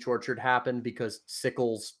the Peach Orchard happened, because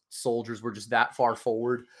Sickles' soldiers were just that far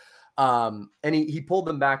forward. And he pulled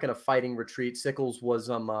them back in a fighting retreat. Sickles was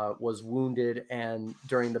wounded and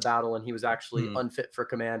during the battle, and he was actually unfit for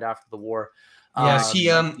command after the war. Yes, he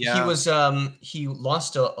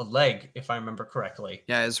lost a leg, if I remember correctly.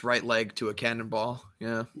 Yeah, his right leg to a cannonball.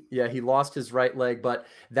 Yeah, he lost his right leg, but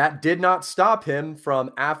that did not stop him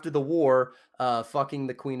from, after the war, fucking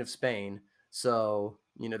the Queen of Spain. So,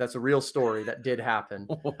 that's a real story that did happen.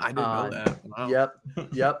 I didn't know that. Wow.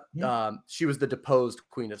 Yep. She was the deposed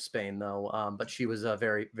Queen of Spain, though. But she was a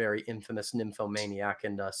very, very infamous nymphomaniac,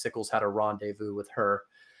 and Sickles had a rendezvous with her.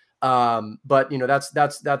 But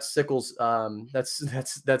that's Sickles.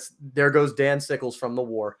 That's there goes Dan Sickles from the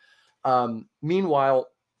war. Meanwhile,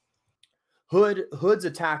 Hood's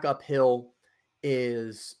attack uphill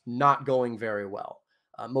is not going very well,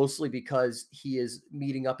 mostly because he is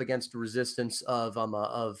meeting up against resistance of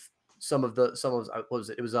some of what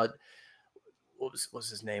was it? It was what was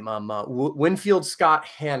his name? Winfield Scott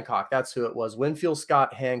Hancock. That's who it was. Winfield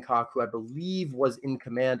Scott Hancock, who I believe was in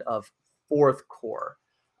command of 4th Corps.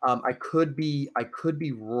 I could be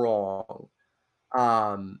wrong.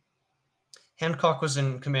 Hancock was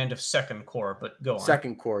in command of 2nd Corps, but go on.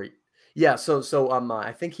 2nd Corps. Yeah. So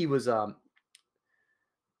I think he was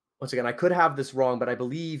once again, I could have this wrong, but I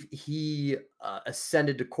believe he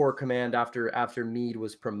ascended to Corps command after Meade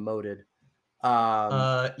was promoted.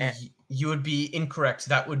 You would be incorrect.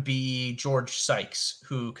 That would be George Sykes,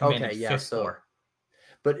 who commanded 5th Corps.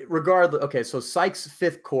 But regardless, okay, so Sykes'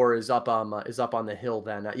 5th Corps is up on the hill.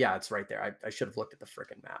 Then, yeah, it's right there. I should have looked at the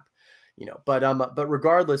frickin' map, But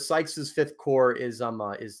regardless, Sykes' 5th Corps is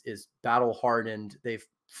battle hardened. They've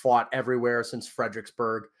fought everywhere since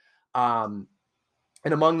Fredericksburg, and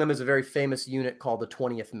among them is a very famous unit called the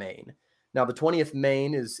 20th Maine. Now, the 20th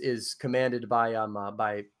Maine is commanded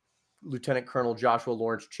by Lieutenant Colonel Joshua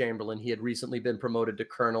Lawrence Chamberlain. He had recently been promoted to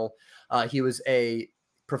colonel. He was a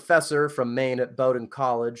professor from Maine at Bowdoin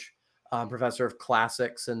College, professor of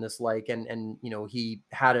classics and this and he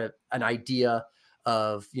had an idea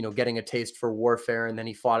of getting a taste for warfare, and then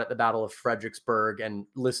he fought at the Battle of Fredericksburg and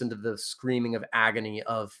listened to the screaming of agony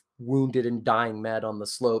of wounded and dying men on the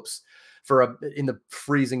slopes in the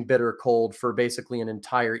freezing bitter cold for basically an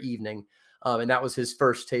entire evening, and that was his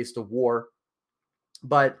first taste of war.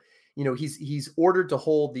 But he's ordered to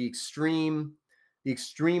hold the extreme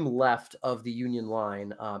left of the Union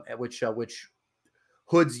line, at which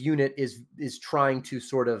Hood's unit is trying to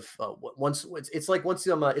sort of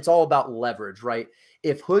it's all about leverage, right?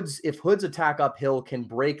 If Hood's attack uphill can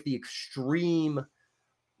break the extreme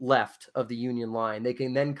left of the Union line, they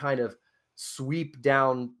can then kind of sweep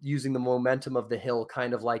down using the momentum of the hill,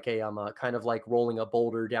 kind of like rolling a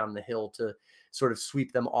boulder down the hill to sort of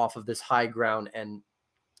sweep them off of this high ground and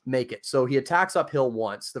make it. So he attacks uphill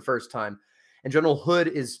once, the first time, and General Hood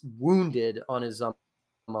is wounded on his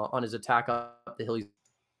attack up the hill. He's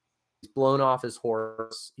blown off his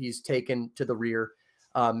horse. He's taken to the rear.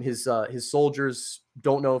 His soldiers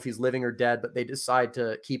don't know if he's living or dead, but they decide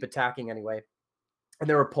to keep attacking anyway, and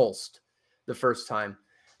they're repulsed the first time.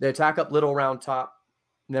 They attack up Little Round Top,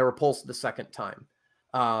 and they're repulsed the second time.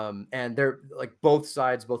 And they're like both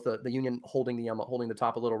sides, both the Union holding the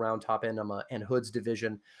top of Little Round Top and Hood's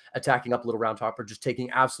division attacking up Little Round Top are just taking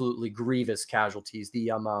absolutely grievous casualties. The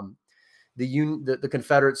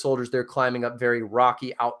Confederate soldiers, they're climbing up very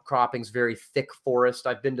rocky outcroppings, very thick forest.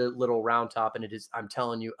 I've been to Little Round Top, and I'm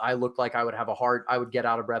telling you, I look like I would get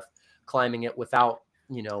out of breath climbing it without,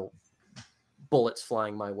 bullets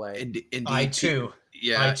flying my way. Indeed. I too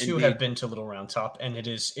have been to Little Round Top, and it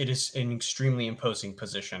is an extremely imposing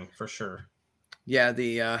position for sure. Yeah,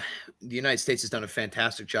 the United States has done a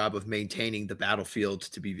fantastic job of maintaining the battlefield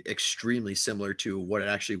to be extremely similar to what it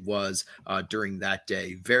actually was during that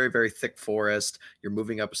day. Very, very thick forest. You're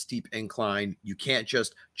moving up a steep incline. You can't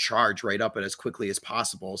just charge right up it as quickly as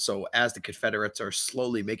possible. So as the Confederates are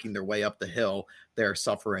slowly making their way up the hill, they're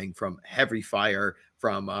suffering from heavy fire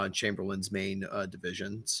from Chamberlain's main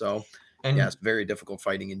division. So, yes, very difficult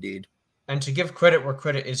fighting indeed. And to give credit where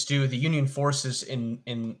credit is due, the Union forces in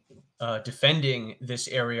defending this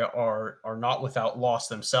area are not without loss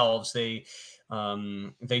themselves. They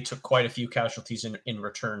took quite a few casualties in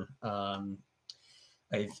return.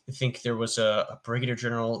 I think there was a brigadier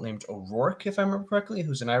general named O'Rourke, if I remember correctly,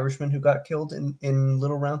 who's an Irishman who got killed in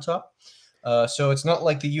Little Round Top. So it's not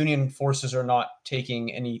like the Union forces are not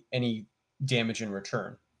taking any damage in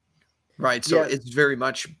return. Right. So Yeah, it's very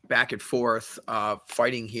much back and forth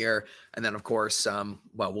fighting here. And then, of course,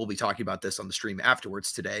 well, we'll be talking about this on the stream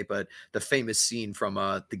afterwards today, but the famous scene from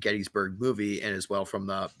the Gettysburg movie and as well from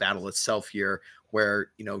the battle itself here,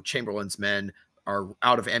 where, Chamberlain's men are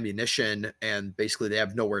out of ammunition and basically they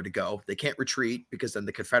have nowhere to go. They can't retreat because then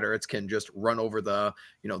the Confederates can just run over the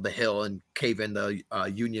hill and cave in the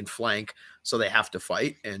Union flank. So they have to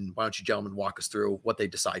fight. And why don't you gentlemen walk us through what they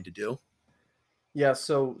decide to do? yeah.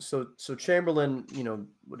 So Chamberlain,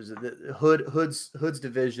 what is it? Hood's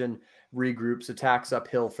division regroups, attacks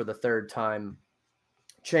uphill for the third time.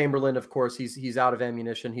 Chamberlain, of course, he's out of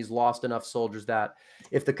ammunition. He's lost enough soldiers that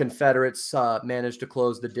if the Confederates manage to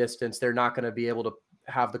close the distance, they're not going to be able to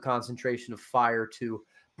have the concentration of fire to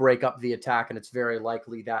break up the attack, and it's very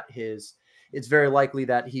likely that his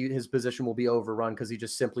position will be overrun because he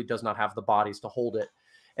just simply does not have the bodies to hold it.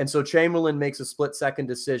 And so Chamberlain makes a split-second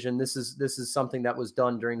decision. This is something that was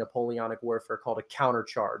done during Napoleonic warfare called a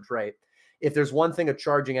countercharge, right? If there's one thing a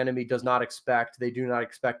charging enemy does not expect, they do not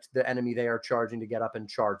expect the enemy they are charging to get up and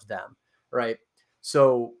charge them, right?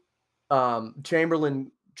 So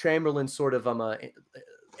Chamberlain sort of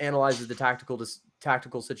analyzes the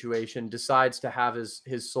tactical situation, decides to have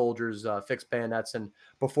his soldiers fix bayonets and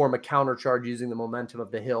perform a countercharge using the momentum of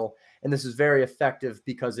the hill. And this is very effective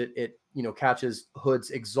because it catches Hood's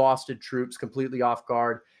exhausted troops completely off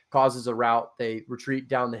guard, causes a rout. They retreat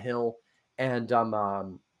down the hill and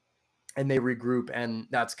they regroup, and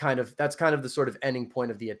that's kind of the sort of ending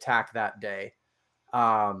point of the attack that day.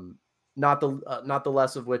 Not the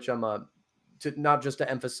less of which not just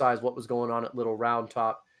to emphasize what was going on at Little Round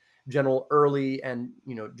Top. General Early and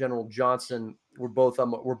General Johnson were both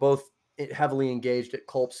heavily engaged at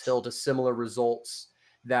Culp's Hill to similar results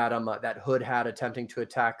that Hood had attempting to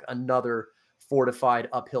attack another fortified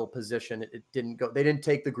uphill position. It didn't go. They didn't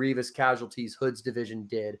take the grievous casualties Hood's division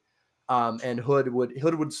did. And Hood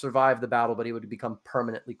would survive the battle, but he would become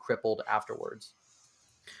permanently crippled afterwards.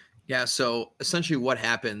 Yeah, so essentially what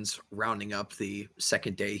happens rounding up the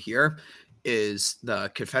second day here is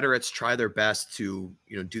the Confederates try their best to,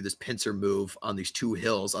 do this pincer move on these two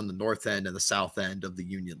hills on the north end and the south end of the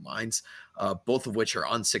Union lines, both of which are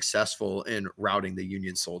unsuccessful in routing the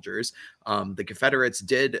Union soldiers. The Confederates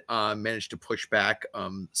did manage to push back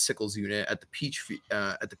Sickles' unit at the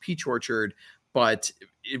Peach Orchard, but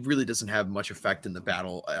it really doesn't have much effect in the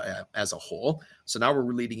battle as a whole. So now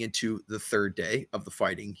we're leading into the third day of the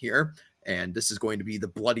fighting here. And this is going to be the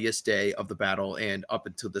bloodiest day of the battle. And up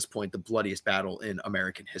until this point, the bloodiest battle in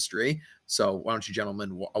American history. So why don't you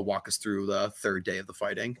gentlemen walk us through the third day of the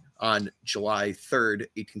fighting on July 3rd,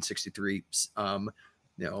 1863,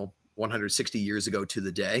 160 years ago to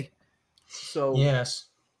the day. So yes.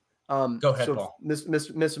 Go ahead, so Paul.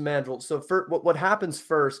 Mr. Mandrill. So what happens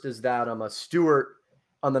first is that Stuart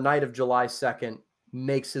on the night of July 2nd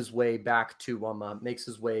makes his way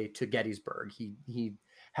to Gettysburg. He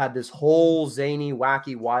had this whole zany,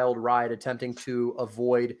 wacky, wild ride attempting to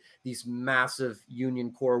avoid these massive Union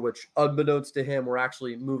corps, which unbeknownst to him were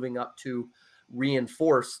actually moving up to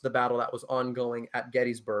reinforce the battle that was ongoing at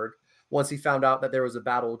Gettysburg. Once he found out that there was a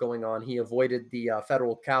battle going on, he avoided the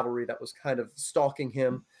Federal cavalry that was kind of stalking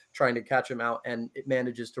him, trying to catch him out, and it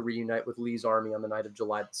manages to reunite with Lee's army on the night of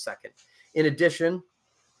July 2nd. In addition,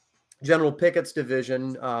 General Pickett's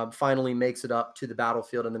division finally makes it up to the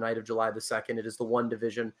battlefield on the night of July the 2nd. It is the one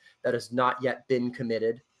division that has not yet been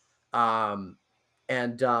committed. Lee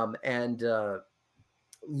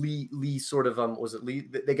sort of was it Lee?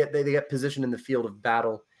 They get positioned in the field of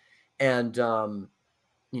battle, and so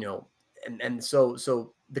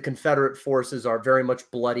the Confederate forces are very much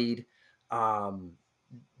bloodied.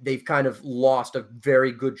 They've kind of lost a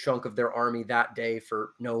very good chunk of their army that day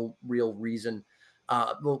for no real reason.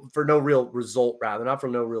 For no real result, rather, not for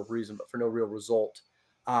no real reason, but for no real result.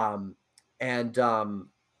 And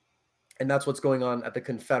that's what's going on at the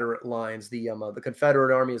Confederate lines. The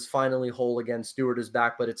Confederate army is finally whole again. Stuart is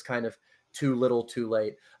back, but it's kind of too little, too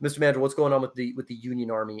late. Mr. Mandrill, what's going on with the Union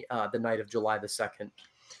Army the night of July the 2nd?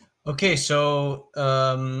 Okay, so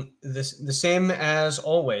the same as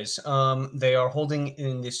always. They are holding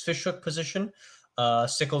in this fishhook position.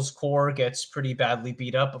 Sickles' corps gets pretty badly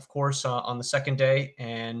beat up, of course, on the second day,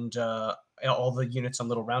 and all the units on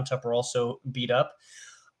Little Round Top are also beat up.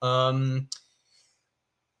 The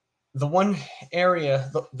one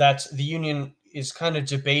area that the Union is kind of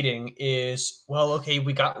debating is, well, okay,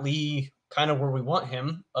 we got Lee kind of where we want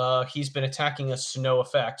him. He's been attacking us to no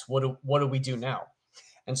effect. What do we do now?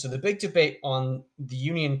 And so the big debate on the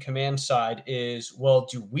Union command side is, well,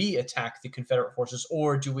 do we attack the Confederate forces,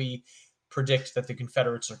 or do we predict that the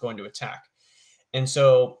Confederates are going to attack? And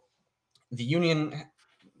so the Union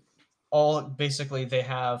all basically they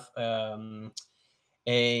have a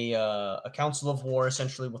council of war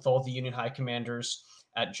essentially with all the Union high commanders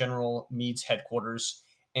at General Meade's headquarters,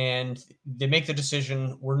 and they make the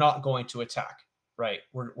decision: we're not going to attack. Right,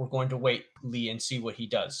 we're going to wait Lee and see what he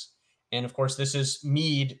does. And of course, this is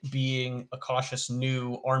Meade being a cautious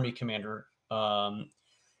new army commander,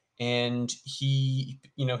 and he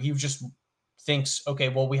just thinks, okay,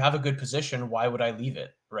 well, we have a good position. Why would I leave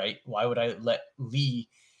it? Right? Why would I let Lee?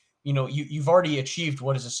 You've already achieved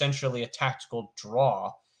what is essentially a tactical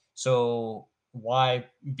draw. So why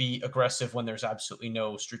be aggressive when there's absolutely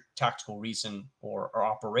no tactical reason or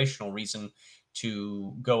operational reason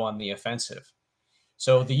to go on the offensive?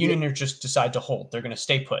 So the Union just decide to hold. They're going to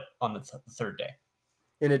stay put on the third day.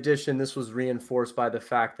 In addition, this was reinforced by the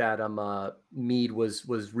fact that Meade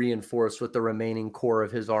was reinforced with the remaining core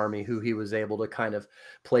of his army, who he was able to kind of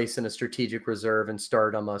place in a strategic reserve and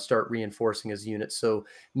start reinforcing his units. So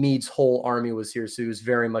Meade's whole army was here, so he was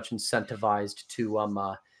very much incentivized to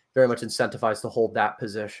hold that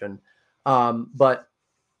position. But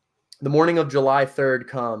the morning of July 3rd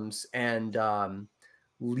comes, and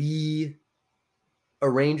Lee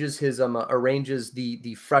arranges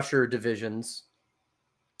the fresher divisions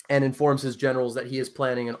and informs his generals that he is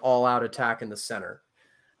planning an all-out attack in the center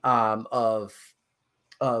of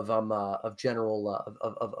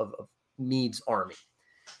Meade's army.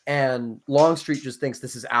 And Longstreet just thinks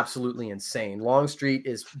this is absolutely insane. Longstreet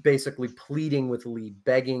is basically pleading with Lee,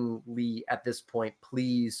 begging Lee at this point,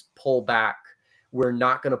 please pull back. We're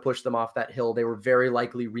not going to push them off that hill. They were very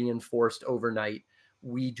likely reinforced overnight.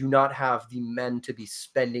 We do not have the men to be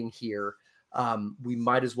spending here. We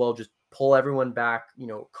might as well just pull everyone back,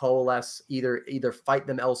 coalesce, either fight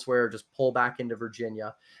them elsewhere or just pull back into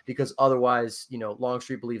Virginia, because otherwise,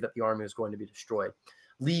 Longstreet believed that the army was going to be destroyed.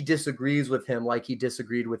 Lee disagrees with him like he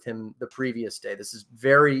disagreed with him the previous day. This is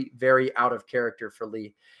very, very out of character for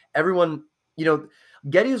Lee. Everyone,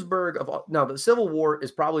 Gettysburg now the Civil War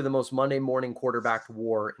is probably the most Monday morning quarterbacked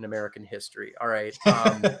war in American history. All right.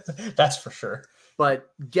 That's for sure. But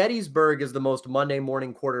Gettysburg is the most Monday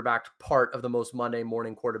morning quarterbacked part of the most Monday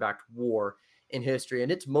morning quarterbacked war in history.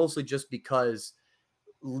 And it's mostly just because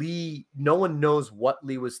Lee, no one knows what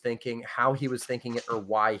Lee was thinking, how he was thinking it, or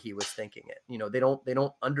why he was thinking it. They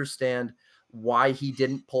don't understand why he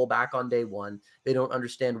didn't pull back on day one. They don't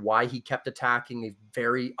understand why he kept attacking a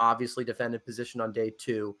very obviously defended position on day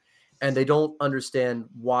two. And they don't understand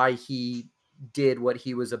why he did what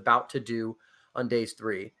he was about to do on days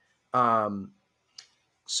three.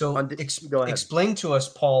 So go ahead. Explain to us,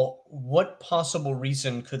 Paul, what possible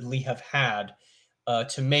reason could Lee have had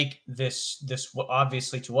to make this what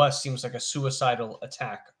obviously to us seems like a suicidal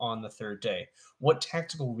attack on the third day? What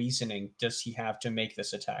tactical reasoning does he have to make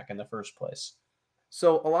this attack in the first place?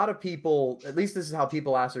 So a lot of people, at least this is how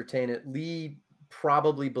people ascertain it, Lee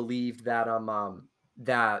probably believed that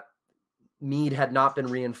that Meade had not been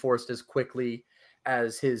reinforced as quickly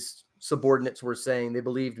as his subordinates were saying. They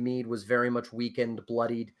believed Meade was very much weakened,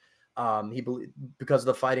 bloodied. Because of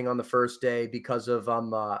the fighting on the first day, because of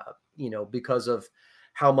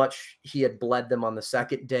how much he had bled them on the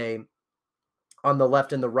second day. On the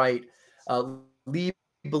left and the right, Lee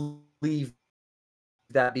believed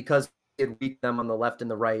that because he had weakened them on the left and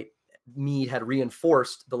the right, Meade had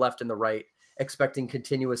reinforced the left and the right, expecting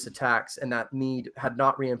continuous attacks, and that Meade had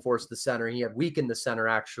not reinforced the center. He had weakened the center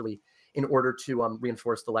actually in order to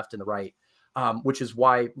reinforce the left and the right, which is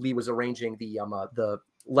why Lee was arranging the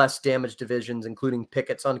less damaged divisions, including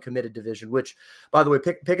Pickett's uncommitted division, which, by the way,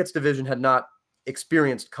 Pickett's division had not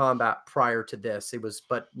experienced combat prior to this.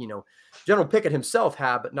 But General Pickett himself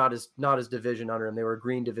had, but not his division under him. They were a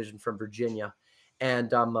Green division from Virginia,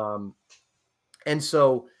 and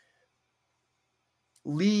so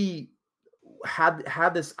Lee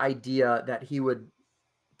had this idea that he would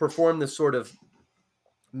perform this sort of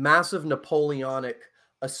massive Napoleonic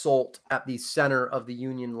assault at the center of the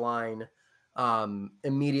Union line,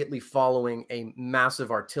 immediately following a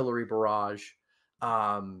massive artillery barrage.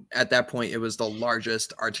 At that point, it was the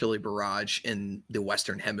largest artillery barrage in the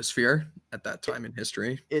Western Hemisphere at that time in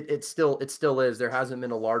history. It still is. There hasn't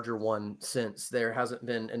been a larger one since. There hasn't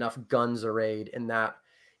been enough guns arrayed in that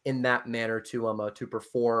manner to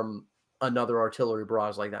perform another artillery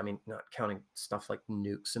barrage like that. I mean, not counting stuff like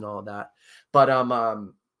nukes and all of that, but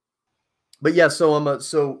yeah.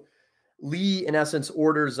 So Lee, in essence,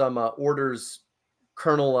 orders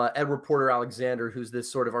Colonel Edward Porter Alexander, who's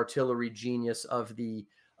this sort of artillery genius of the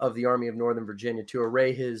Army of Northern Virginia, to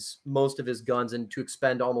array most of his guns and to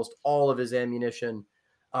expend almost all of his ammunition,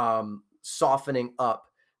 softening up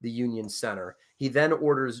the Union center. He then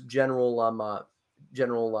orders General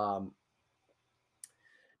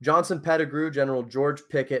Johnson Pettigrew, General George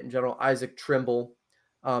Pickett, and General Isaac Trimble,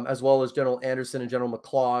 as well as General Anderson and General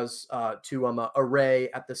McLaws, to array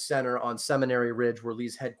at the center on Seminary Ridge, where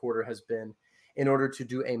Lee's headquarters has been, in order to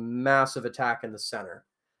do a massive attack in the center.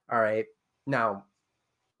 All right. Now,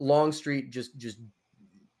 Longstreet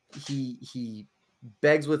he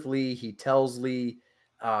begs with Lee. He tells Lee,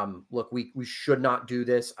 look, we should not do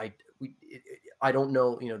this. I don't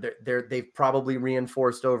know. You know, they've probably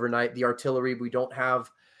reinforced overnight. The artillery, we don't have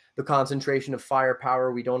the concentration of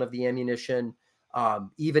firepower. We don't have the ammunition.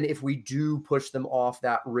 Even if we do push them off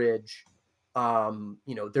that ridge,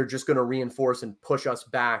 you know, they're just going to reinforce and push us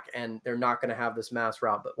back, and they're not going to have this mass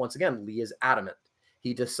rout. But once again, Lee is adamant.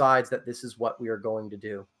 He decides that this is what we are going to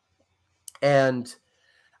do. And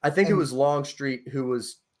I think it was Longstreet who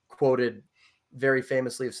was quoted very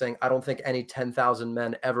famously of saying, I don't think any 10,000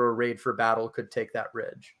 men ever arrayed for battle could take that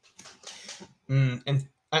ridge. And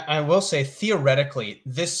I will say, theoretically,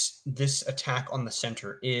 this attack on the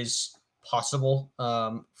center is possible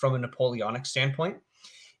from a Napoleonic standpoint.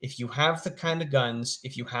 If you have the kind of guns,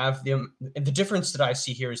 if you have them, and the difference that I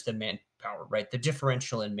see here is the manpower, right? The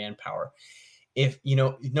differential in manpower. If, you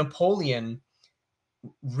know, Napoleon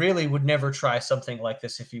really would never try something like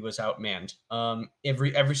this if he was outmanned.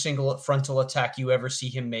 Every single frontal attack you ever see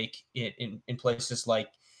him make in places like,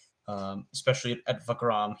 especially at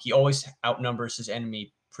Wagram, he always outnumbers his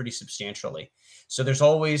enemy pretty substantially. So there's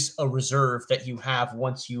always a reserve that you have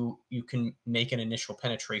once you can make an initial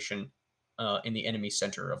penetration in the enemy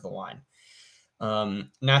center of the line.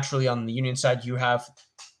 Naturally, on the Union side, you have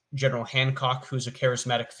General Hancock, who's a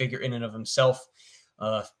charismatic figure in and of himself.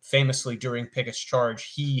 Famously, during Pickett's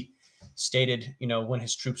charge, he stated, you know, when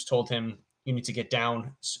his troops told him, you need to get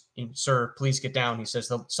down, sir, please get down. He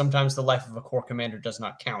says, sometimes the life of a corps commander does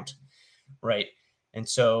not count. Right. And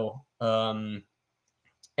so, and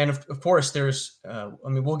of course there's, I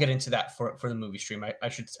mean, we'll get into that for the movie stream. I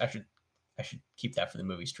should keep that for the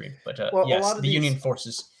movie stream, but well, yes, the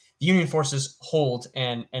Union forces hold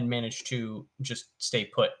and manage to just stay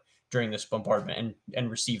put during this bombardment and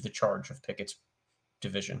receive the charge of Pickett's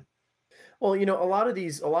division. Well, you know, a lot of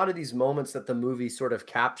these moments that the movie sort of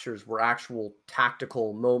captures were actual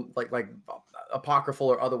tactical moments, like apocryphal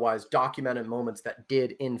or otherwise documented moments that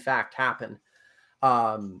did in fact happen.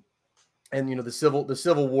 And you know, the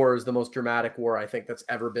Civil War is the most dramatic war I think that's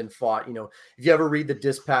ever been fought. You know, if you ever read the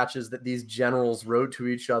dispatches that these generals wrote to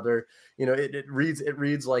each other, you know, it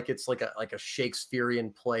reads like it's like a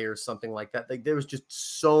Shakespearean play or something like that. Like there was just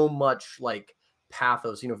so much like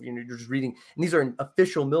pathos. You know, you're just reading, and these are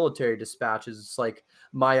official military dispatches. It's like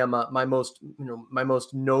my most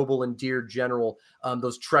noble and dear general,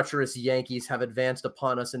 those treacherous Yankees have advanced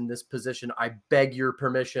upon us in this position. I beg your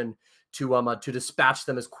permission to dispatch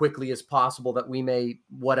them as quickly as possible, that we may,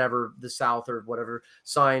 whatever the South or whatever,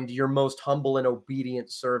 signed, your most humble and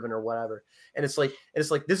obedient servant, or whatever. And it's like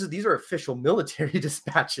these are official military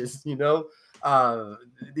dispatches. You know,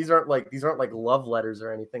 these aren't like love letters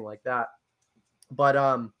or anything like that. But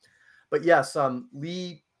yes,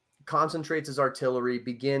 Lee concentrates his artillery,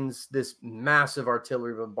 begins this massive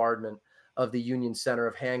artillery bombardment of the Union center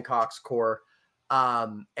of Hancock's corps,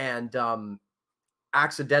 and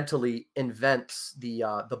accidentally invents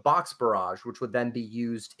the box barrage, which would then be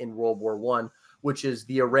used in World War I, which is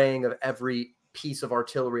the arraying of every piece of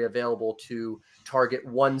artillery available to target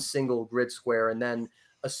one single grid square, and then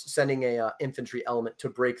sending a infantry element to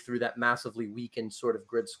break through that massively weakened sort of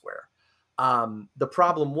grid square. The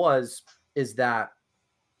problem is that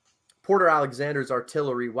Porter Alexander's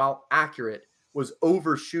artillery, while accurate, was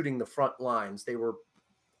overshooting the front lines. They were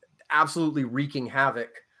absolutely wreaking havoc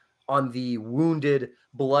on the wounded,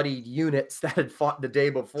 bloodied units that had fought the day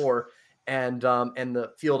before, and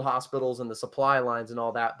the field hospitals and the supply lines and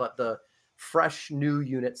all that. But the fresh new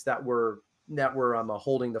units that were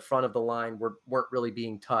holding the front of the line weren't really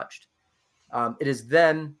being touched. It is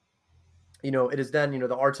then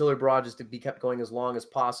the artillery barrage is to be kept going as long as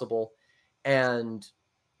possible. And,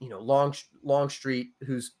 you know, Longstreet,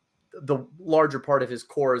 who's the larger part of his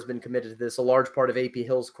corps has been committed to this, a large part of A.P.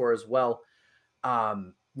 Hill's corps as well.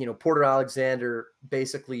 You know, Porter Alexander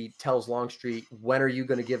basically tells Longstreet, when are you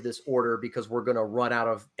going to give this order? Because we're going to run out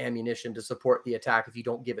of ammunition to support the attack if you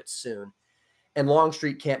don't give it soon. And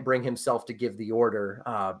Longstreet can't bring himself to give the order.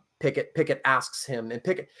 Pickett asks him, and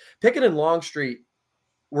Pickett and Longstreet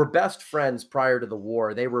were best friends prior to the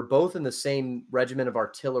war. They were both in the same regiment of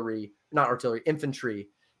infantry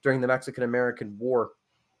during the Mexican-American War.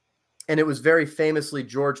 And it was very famously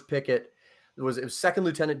George Pickett. It was Second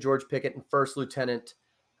Lieutenant George Pickett and First Lieutenant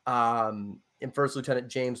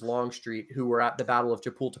James Longstreet, who were at the Battle of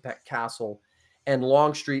Chapultepec Castle. and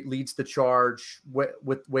Longstreet leads the charge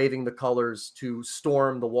with waving the colors to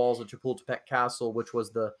storm the walls of Chapultepec Castle, which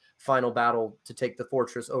was the final battle to take the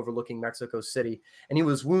fortress overlooking Mexico City. And he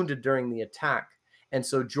was wounded during the attack. And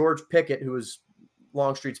so George Pickett, who was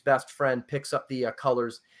Longstreet's best friend, picks up the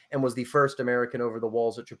colors and was the first American over the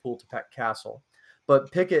walls at Chapultepec Castle.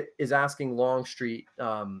 But Pickett is asking Longstreet,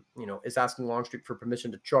 for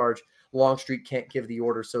permission to charge. Longstreet can't give the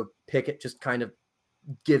order, so Pickett just kind of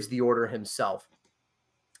gives the order himself.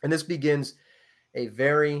 And this begins a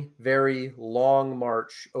very, very long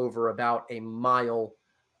march over about a mile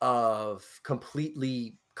of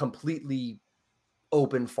completely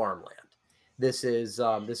open farmland. There's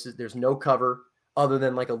no cover other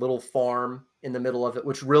than like a little farm in the middle of it,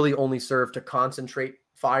 which really only served to concentrate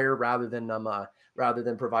fire rather than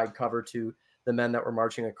provide cover to the men that were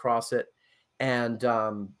marching across it. And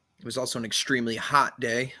it was also an extremely hot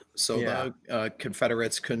day, so the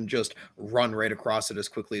Confederates couldn't just run right across it as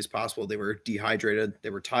quickly as possible. They were dehydrated,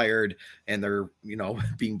 they were tired, and they're,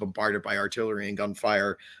 being bombarded by artillery and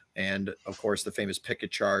gunfire. And of course, the famous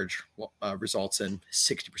Pickett charge results in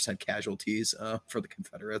 60% casualties for the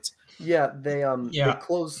Confederates. Yeah, they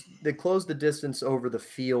close the distance over the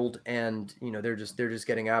field, and they're just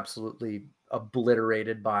getting absolutely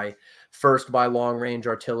obliterated by long range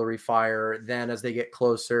artillery fire. Then as they get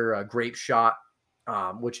closer, grape shot,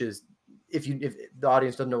 which is, if the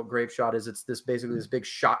audience doesn't know what grape shot is, it's this big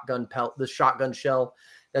shotgun shell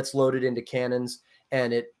that's loaded into cannons,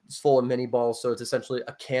 and it's full of mini balls. So it's essentially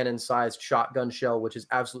a cannon sized shotgun shell, which is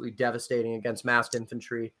absolutely devastating against massed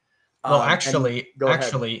infantry. Well, actually,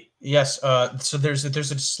 yes. So there's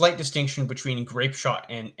a slight distinction between grape shot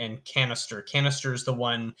and canister. Canister is the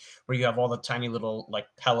one where you have all the tiny little like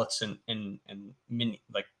pellets and mini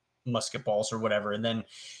like musket balls or whatever, and then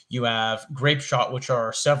you have grape shot, which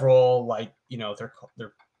are several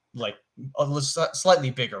they're like slightly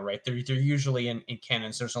bigger, right? They're usually in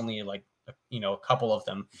cannons. There's only like a couple of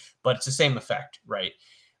them, but it's the same effect, right?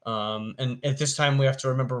 And at this time we have to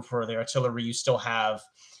remember, for the artillery, you still have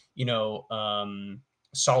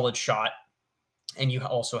solid shot, and you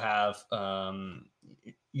also have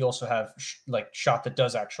like shot that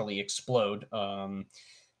does actually explode,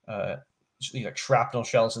 like shrapnel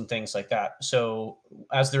shells and things like that. So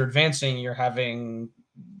as they're advancing, you're having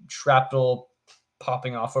shrapnel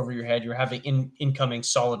popping off over your head. You're having incoming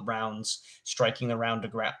solid rounds striking the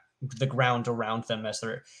ground around them as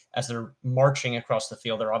they're marching across the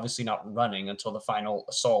field. They're obviously not running until the final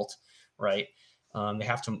assault, right? They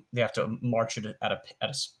have to march it at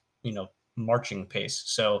a marching pace.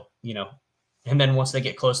 So and then once they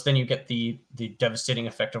get close, then you get the devastating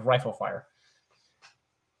effect of rifle fire.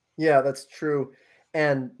 Yeah, that's true.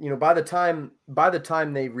 And by the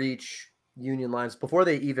time they reach Union lines, before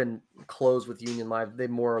they even close with Union lines, they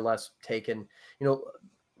more or less taken.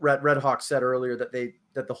 Redhawk said earlier that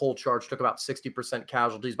the whole charge took about 60%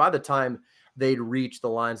 casualties. By the time they'd reached the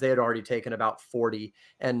lines, they had already taken about 40.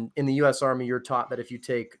 And in the U.S. Army, you're taught that if you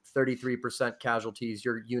take 33% casualties,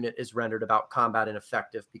 your unit is rendered about combat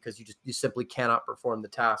ineffective, because you simply cannot perform the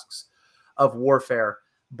tasks of warfare.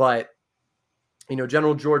 But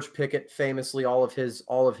General George Pickett, famously, all of his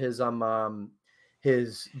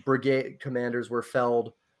brigade commanders were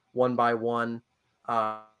felled one by one.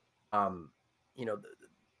 The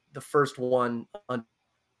first one under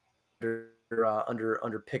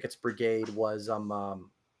Pickett's brigade was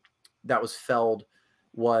that was felled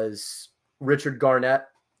was Richard Garnett.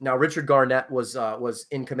 Now Richard Garnett was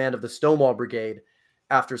in command of the Stonewall Brigade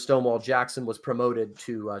after Stonewall Jackson was promoted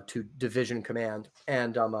to division command,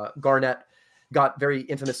 and Garnett got very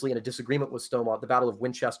infamously in a disagreement with Stonewall at the Battle of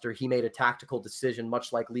Winchester. He made a tactical decision,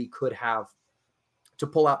 much like Lee could have, to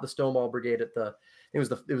pull out the Stonewall Brigade at the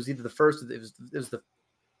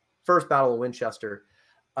first Battle of Winchester,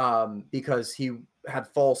 because he had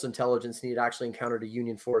false intelligence and he had actually encountered a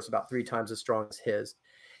Union force about 3 times as strong as his.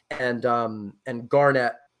 And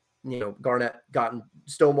Garnett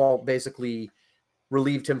Stonewall basically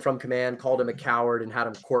relieved him from command, called him a coward, and had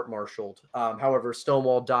him court-martialed. However,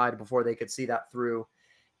 Stonewall died before they could see that through,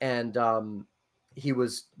 and he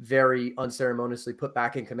was very unceremoniously put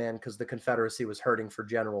back in command because the Confederacy was hurting for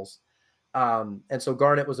generals. And so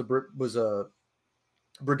Garnett was a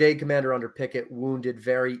brigade commander under Pickett, wounded,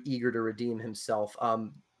 very eager to redeem himself.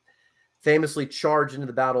 Famously charged into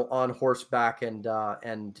the battle on horseback, and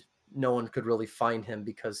no one could really find him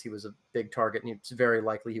because he was a big target, and it's very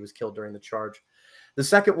likely he was killed during the charge. The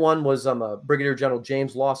second one was Brigadier General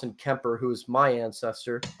James Lawson Kemper, who is my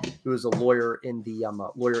ancestor, who was a lawyer in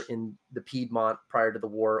the Piedmont prior to the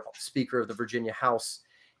war, Speaker of the Virginia House,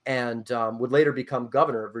 and would later become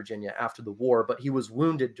governor of Virginia after the war. But he was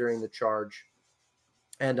wounded during the charge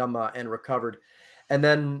and recovered. And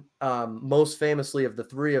then most famously of the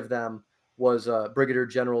three of them was Brigadier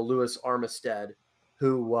General Lewis Armistead,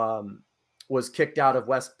 who was kicked out of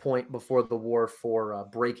West Point before the war for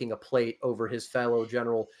breaking a plate over his fellow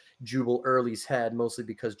General Jubal Early's head, mostly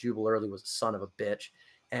because Jubal Early was a son of a bitch,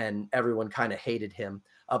 and everyone kind of hated him.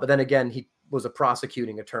 But then again, he was a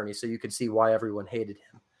prosecuting attorney, so you could see why everyone hated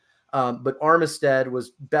him. But Armistead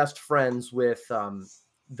was best friends with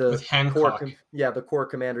the Hancock. the corps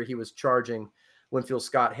commander he was charging, Winfield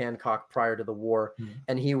Scott Hancock, prior to the war.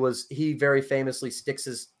 And he very famously sticks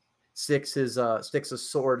a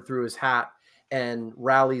sword through his hat and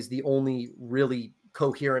rallies the only really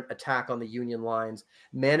coherent attack on the Union lines,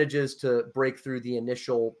 manages to break through the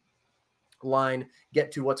initial line,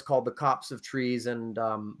 get to what's called the copse of trees, and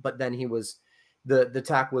but then the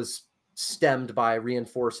attack was stemmed by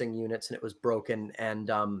reinforcing units, and it was broken, and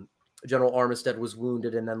General Armistead was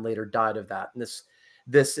wounded and then later died of that. And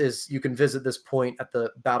this is, you can visit this point at the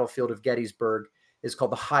battlefield of Gettysburg, is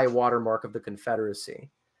called the high water mark of the Confederacy.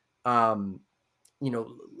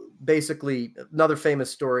 Basically another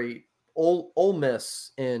famous story, Ole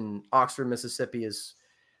Miss in Oxford, Mississippi,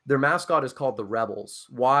 their mascot is called the Rebels.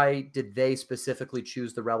 Why did they specifically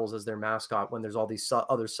choose the Rebels as their mascot when there's all these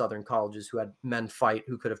other Southern colleges who had men fight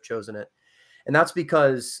who could have chosen it? And that's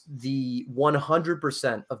because the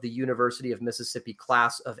 100% of the University of Mississippi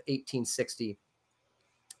class of 1860,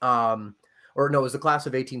 it was the class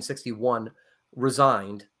of 1861,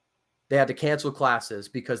 resigned. They had to cancel classes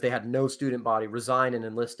because they had no student body, resigned and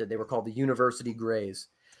enlisted. They were called the University Grays.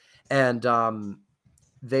 And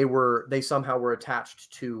they somehow were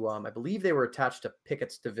attached to, I believe they were attached to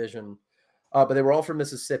Pickett's division, but they were all from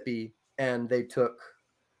Mississippi, and they took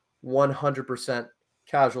 100%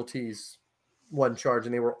 casualties, one charge,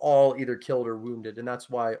 and they were all either killed or wounded. And that's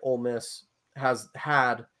why Ole Miss has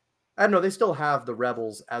had, I don't know, they still have the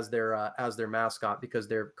Rebels as their mascot, because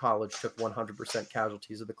their college took 100%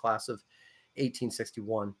 casualties of the class of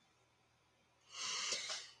 1861.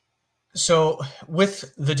 So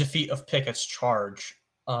with the defeat of Pickett's charge,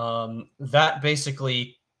 that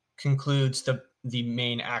basically concludes the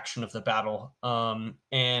main action of the battle.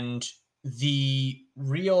 And the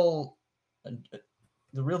real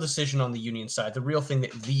decision on the Union side, the real thing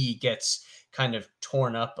that Lee gets kind of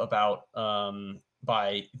torn up about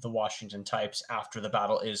by the Washington types after the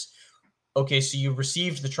battle is, okay, so you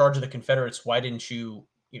received the charge of the Confederates. Why didn't you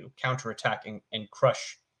counterattack and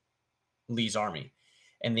crush Lee's army?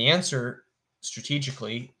 And the answer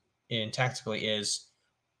strategically and tactically is,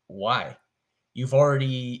 why? You've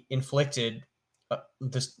already inflicted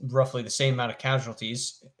roughly the same amount of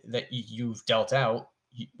casualties that you've dealt out,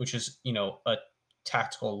 which is, a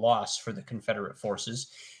tactical loss for the Confederate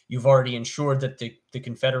forces. You've already ensured that the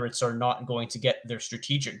Confederates are not going to get their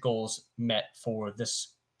strategic goals met for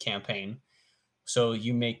this campaign. So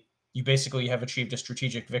you basically have achieved a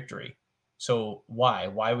strategic victory. So why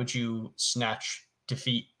would you snatch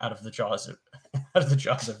defeat out of the jaws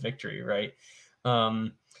of victory, right?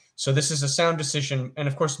 So this is a sound decision, and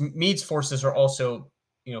of course Meade's forces are also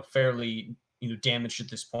fairly damaged at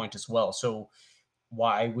this point as well. So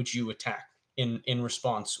why would you attack in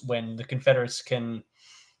response when the Confederates can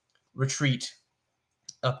retreat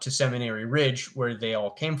up to Seminary Ridge, where they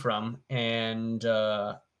all came from, and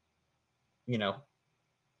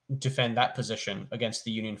defend that position against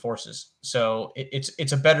the Union forces? So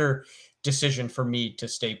it's a better decision for Meade to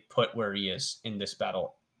stay put where he is in this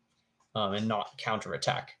battle, and not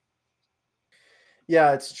counterattack.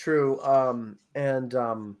 Yeah, it's true.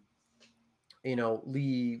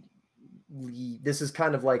 Lee, this is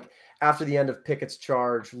kind of like after the end of Pickett's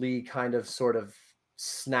charge, Lee kind of sort of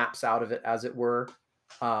snaps out of it, as it were.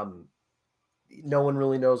 No one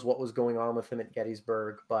really knows what was going on with him at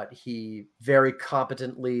Gettysburg, but he very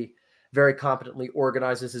competently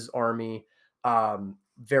organizes his army,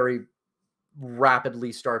 very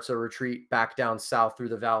rapidly starts a retreat back down south through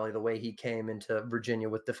the valley, the way he came into Virginia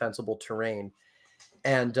with defensible terrain.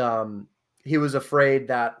 And he was afraid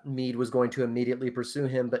that Meade was going to immediately pursue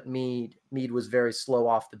him, but Meade was very slow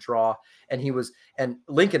off the draw, and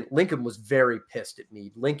Lincoln was very pissed at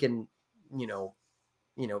Meade. Lincoln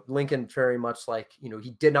very much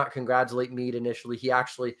he did not congratulate Meade initially.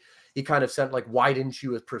 He kind of said, like, why didn't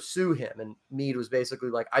you pursue him? And Meade was basically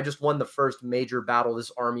like, I just won the first major battle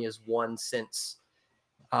this army has won since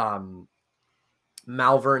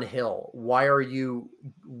Malvern Hill. Do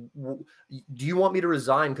you want me to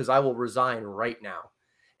resign? Because I will resign right now.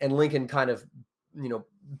 And Lincoln kind of,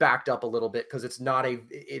 backed up a little bit, because it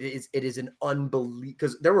is an unbelievable,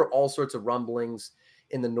 because there were all sorts of rumblings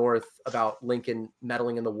in the North about Lincoln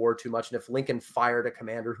meddling in the war too much. And if Lincoln fired a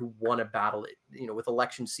commander who won a battle, with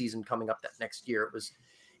election season coming up that next year,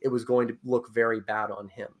 it was going to look very bad on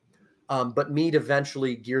him. But Meade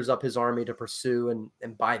eventually gears up his army to pursue,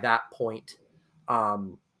 and by that point,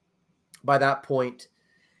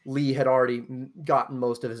 Lee had already gotten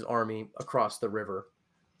most of his army across the river.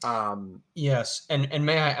 Yes, and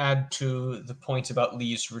may I add to the point about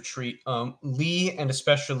Lee's retreat? Lee, and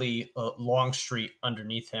especially Longstreet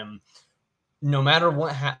underneath him, no matter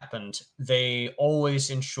what happened, they always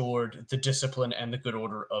ensured the discipline and the good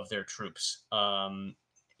order of their troops. That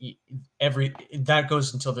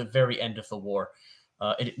goes until the very end of the war.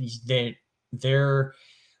 Their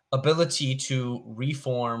ability to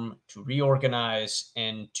reform, to reorganize,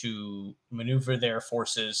 and to maneuver their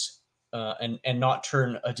forces, and not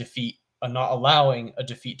not allowing a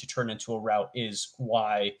defeat to turn into a rout, is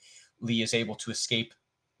why Lee is able to escape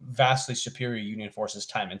vastly superior Union forces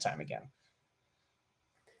time and time again.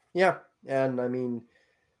 Yeah, and I mean,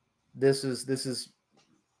 this is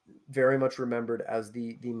very much remembered as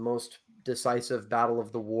the most decisive battle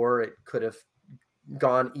of the war. It could have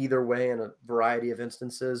gone either way in a variety of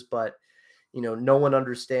instances, but no one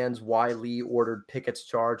understands why Lee ordered Pickett's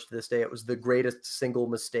charge to this day. It was the greatest single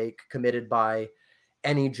mistake committed by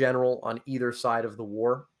any general on either side of the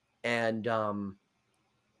war. And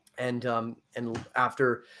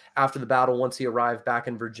after the battle, once he arrived back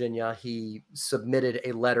in Virginia, he submitted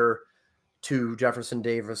a letter to Jefferson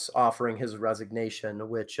Davis offering his resignation,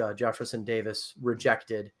 which Jefferson Davis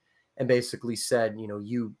rejected, and basically said,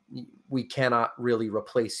 we cannot really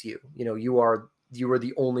replace you. You are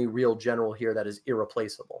the only real general here that is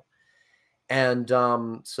irreplaceable. And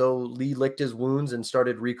so Lee licked his wounds and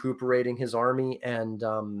started recuperating his army. And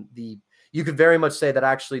you could very much say that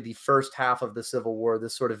actually the first half of the Civil War,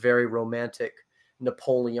 this sort of very romantic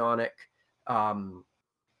Napoleonic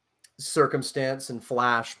circumstance and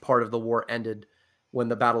flash part of the war, ended when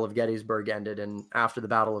the Battle of Gettysburg ended. And after the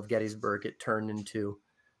Battle of Gettysburg, it turned into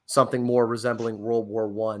something more resembling World War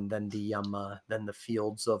I than the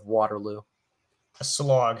fields of Waterloo. A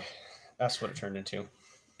slog. That's what it turned into.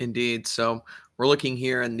 Indeed. So we're looking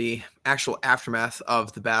here in the actual aftermath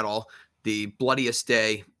of the battle, the bloodiest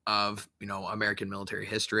day of American military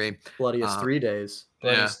history. Bloodiest 3 days.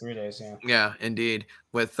 Bloodiest 3 days, yeah. Yeah, indeed.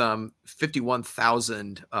 With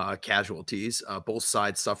 51,000 casualties, both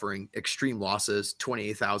sides suffering extreme losses,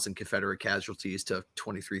 28,000 Confederate casualties to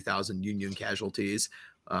 23,000 Union casualties.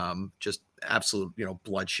 Just absolute,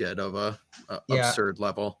 bloodshed of a absurd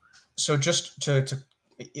level. So just to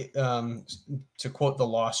quote the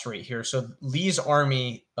loss rate here, so Lee's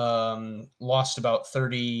army lost about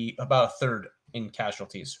a third in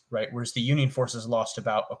casualties, right? Whereas the Union forces lost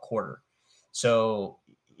about a quarter. So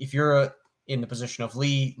if you're in the position of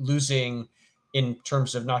Lee, losing in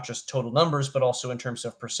terms of not just total numbers, but also in terms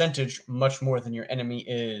of percentage, much more than your enemy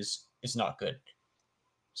is not good.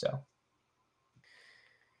 So.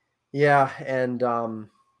 Yeah, and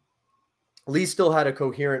Lee still had a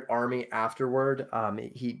coherent army afterward.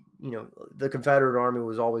 The Confederate army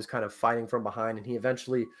was always kind of fighting from behind, and he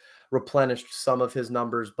eventually replenished some of his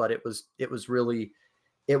numbers, but it was the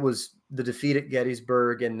defeat at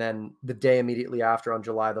Gettysburg, and then the day immediately after, on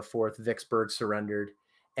July the 4th, Vicksburg surrendered.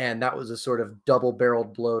 And that was a sort of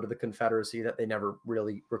double-barreled blow to the Confederacy that they never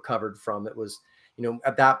really recovered from. It was,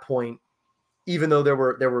 at that point, even though there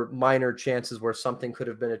were minor chances where something could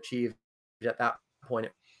have been achieved, at that point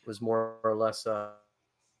it was more or less a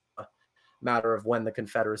matter of when the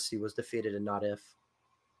Confederacy was defeated and not if.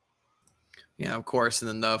 Yeah, of course. And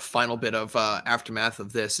then the final bit of aftermath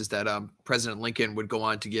of this is that President Lincoln would go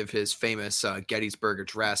on to give his famous Gettysburg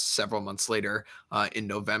Address several months later in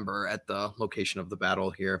November at the location of the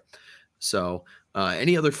battle here. So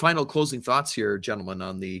any other final closing thoughts here, gentlemen,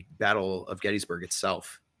 on the Battle of Gettysburg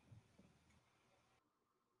itself?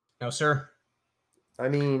 No, sir. I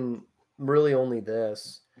mean, really only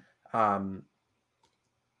this. No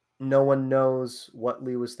one knows what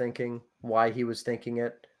Lee was thinking, why he was thinking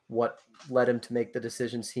it, what led him to make the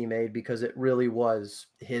decisions he made, because it really was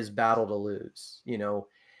his battle to lose,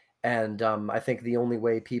 and I think the only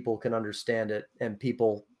way people can understand it and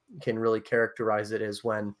people can really characterize it is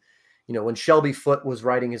when Shelby Foote was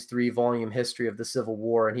writing his 3-volume history of the Civil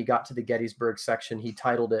War, and he got to the Gettysburg section, he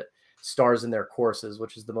titled it Stars in Their Courses,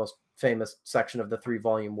 which is the most famous section of the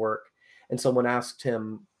 3-volume work. And someone asked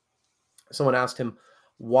him,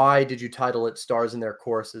 why did you title it Stars in Their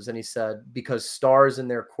Courses? And he said, because stars in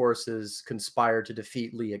their courses conspired to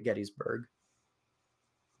defeat Lee at Gettysburg.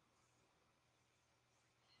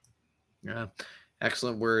 Yeah,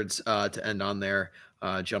 excellent words to end on there.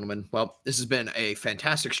 Gentlemen. Well, this has been a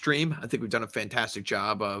fantastic stream. I think we've done a fantastic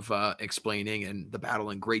job of explaining and the battle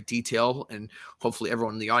in great detail. And hopefully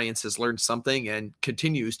everyone in the audience has learned something and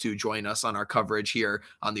continues to join us on our coverage here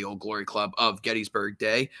on the Old Glory Club of Gettysburg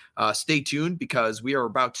Day. Stay tuned, because we are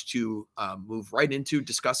about to move right into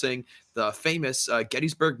discussing the famous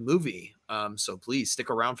Gettysburg movie. So please stick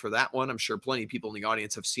around for that one. I'm sure plenty of people in the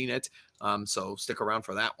audience have seen it. So stick around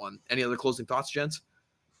for that one. Any other closing thoughts, gents?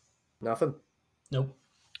 Nothing. Nope.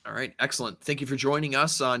 All right, excellent. Thank you for joining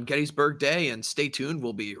us on Gettysburg Day, and stay tuned.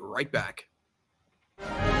 We'll be right back.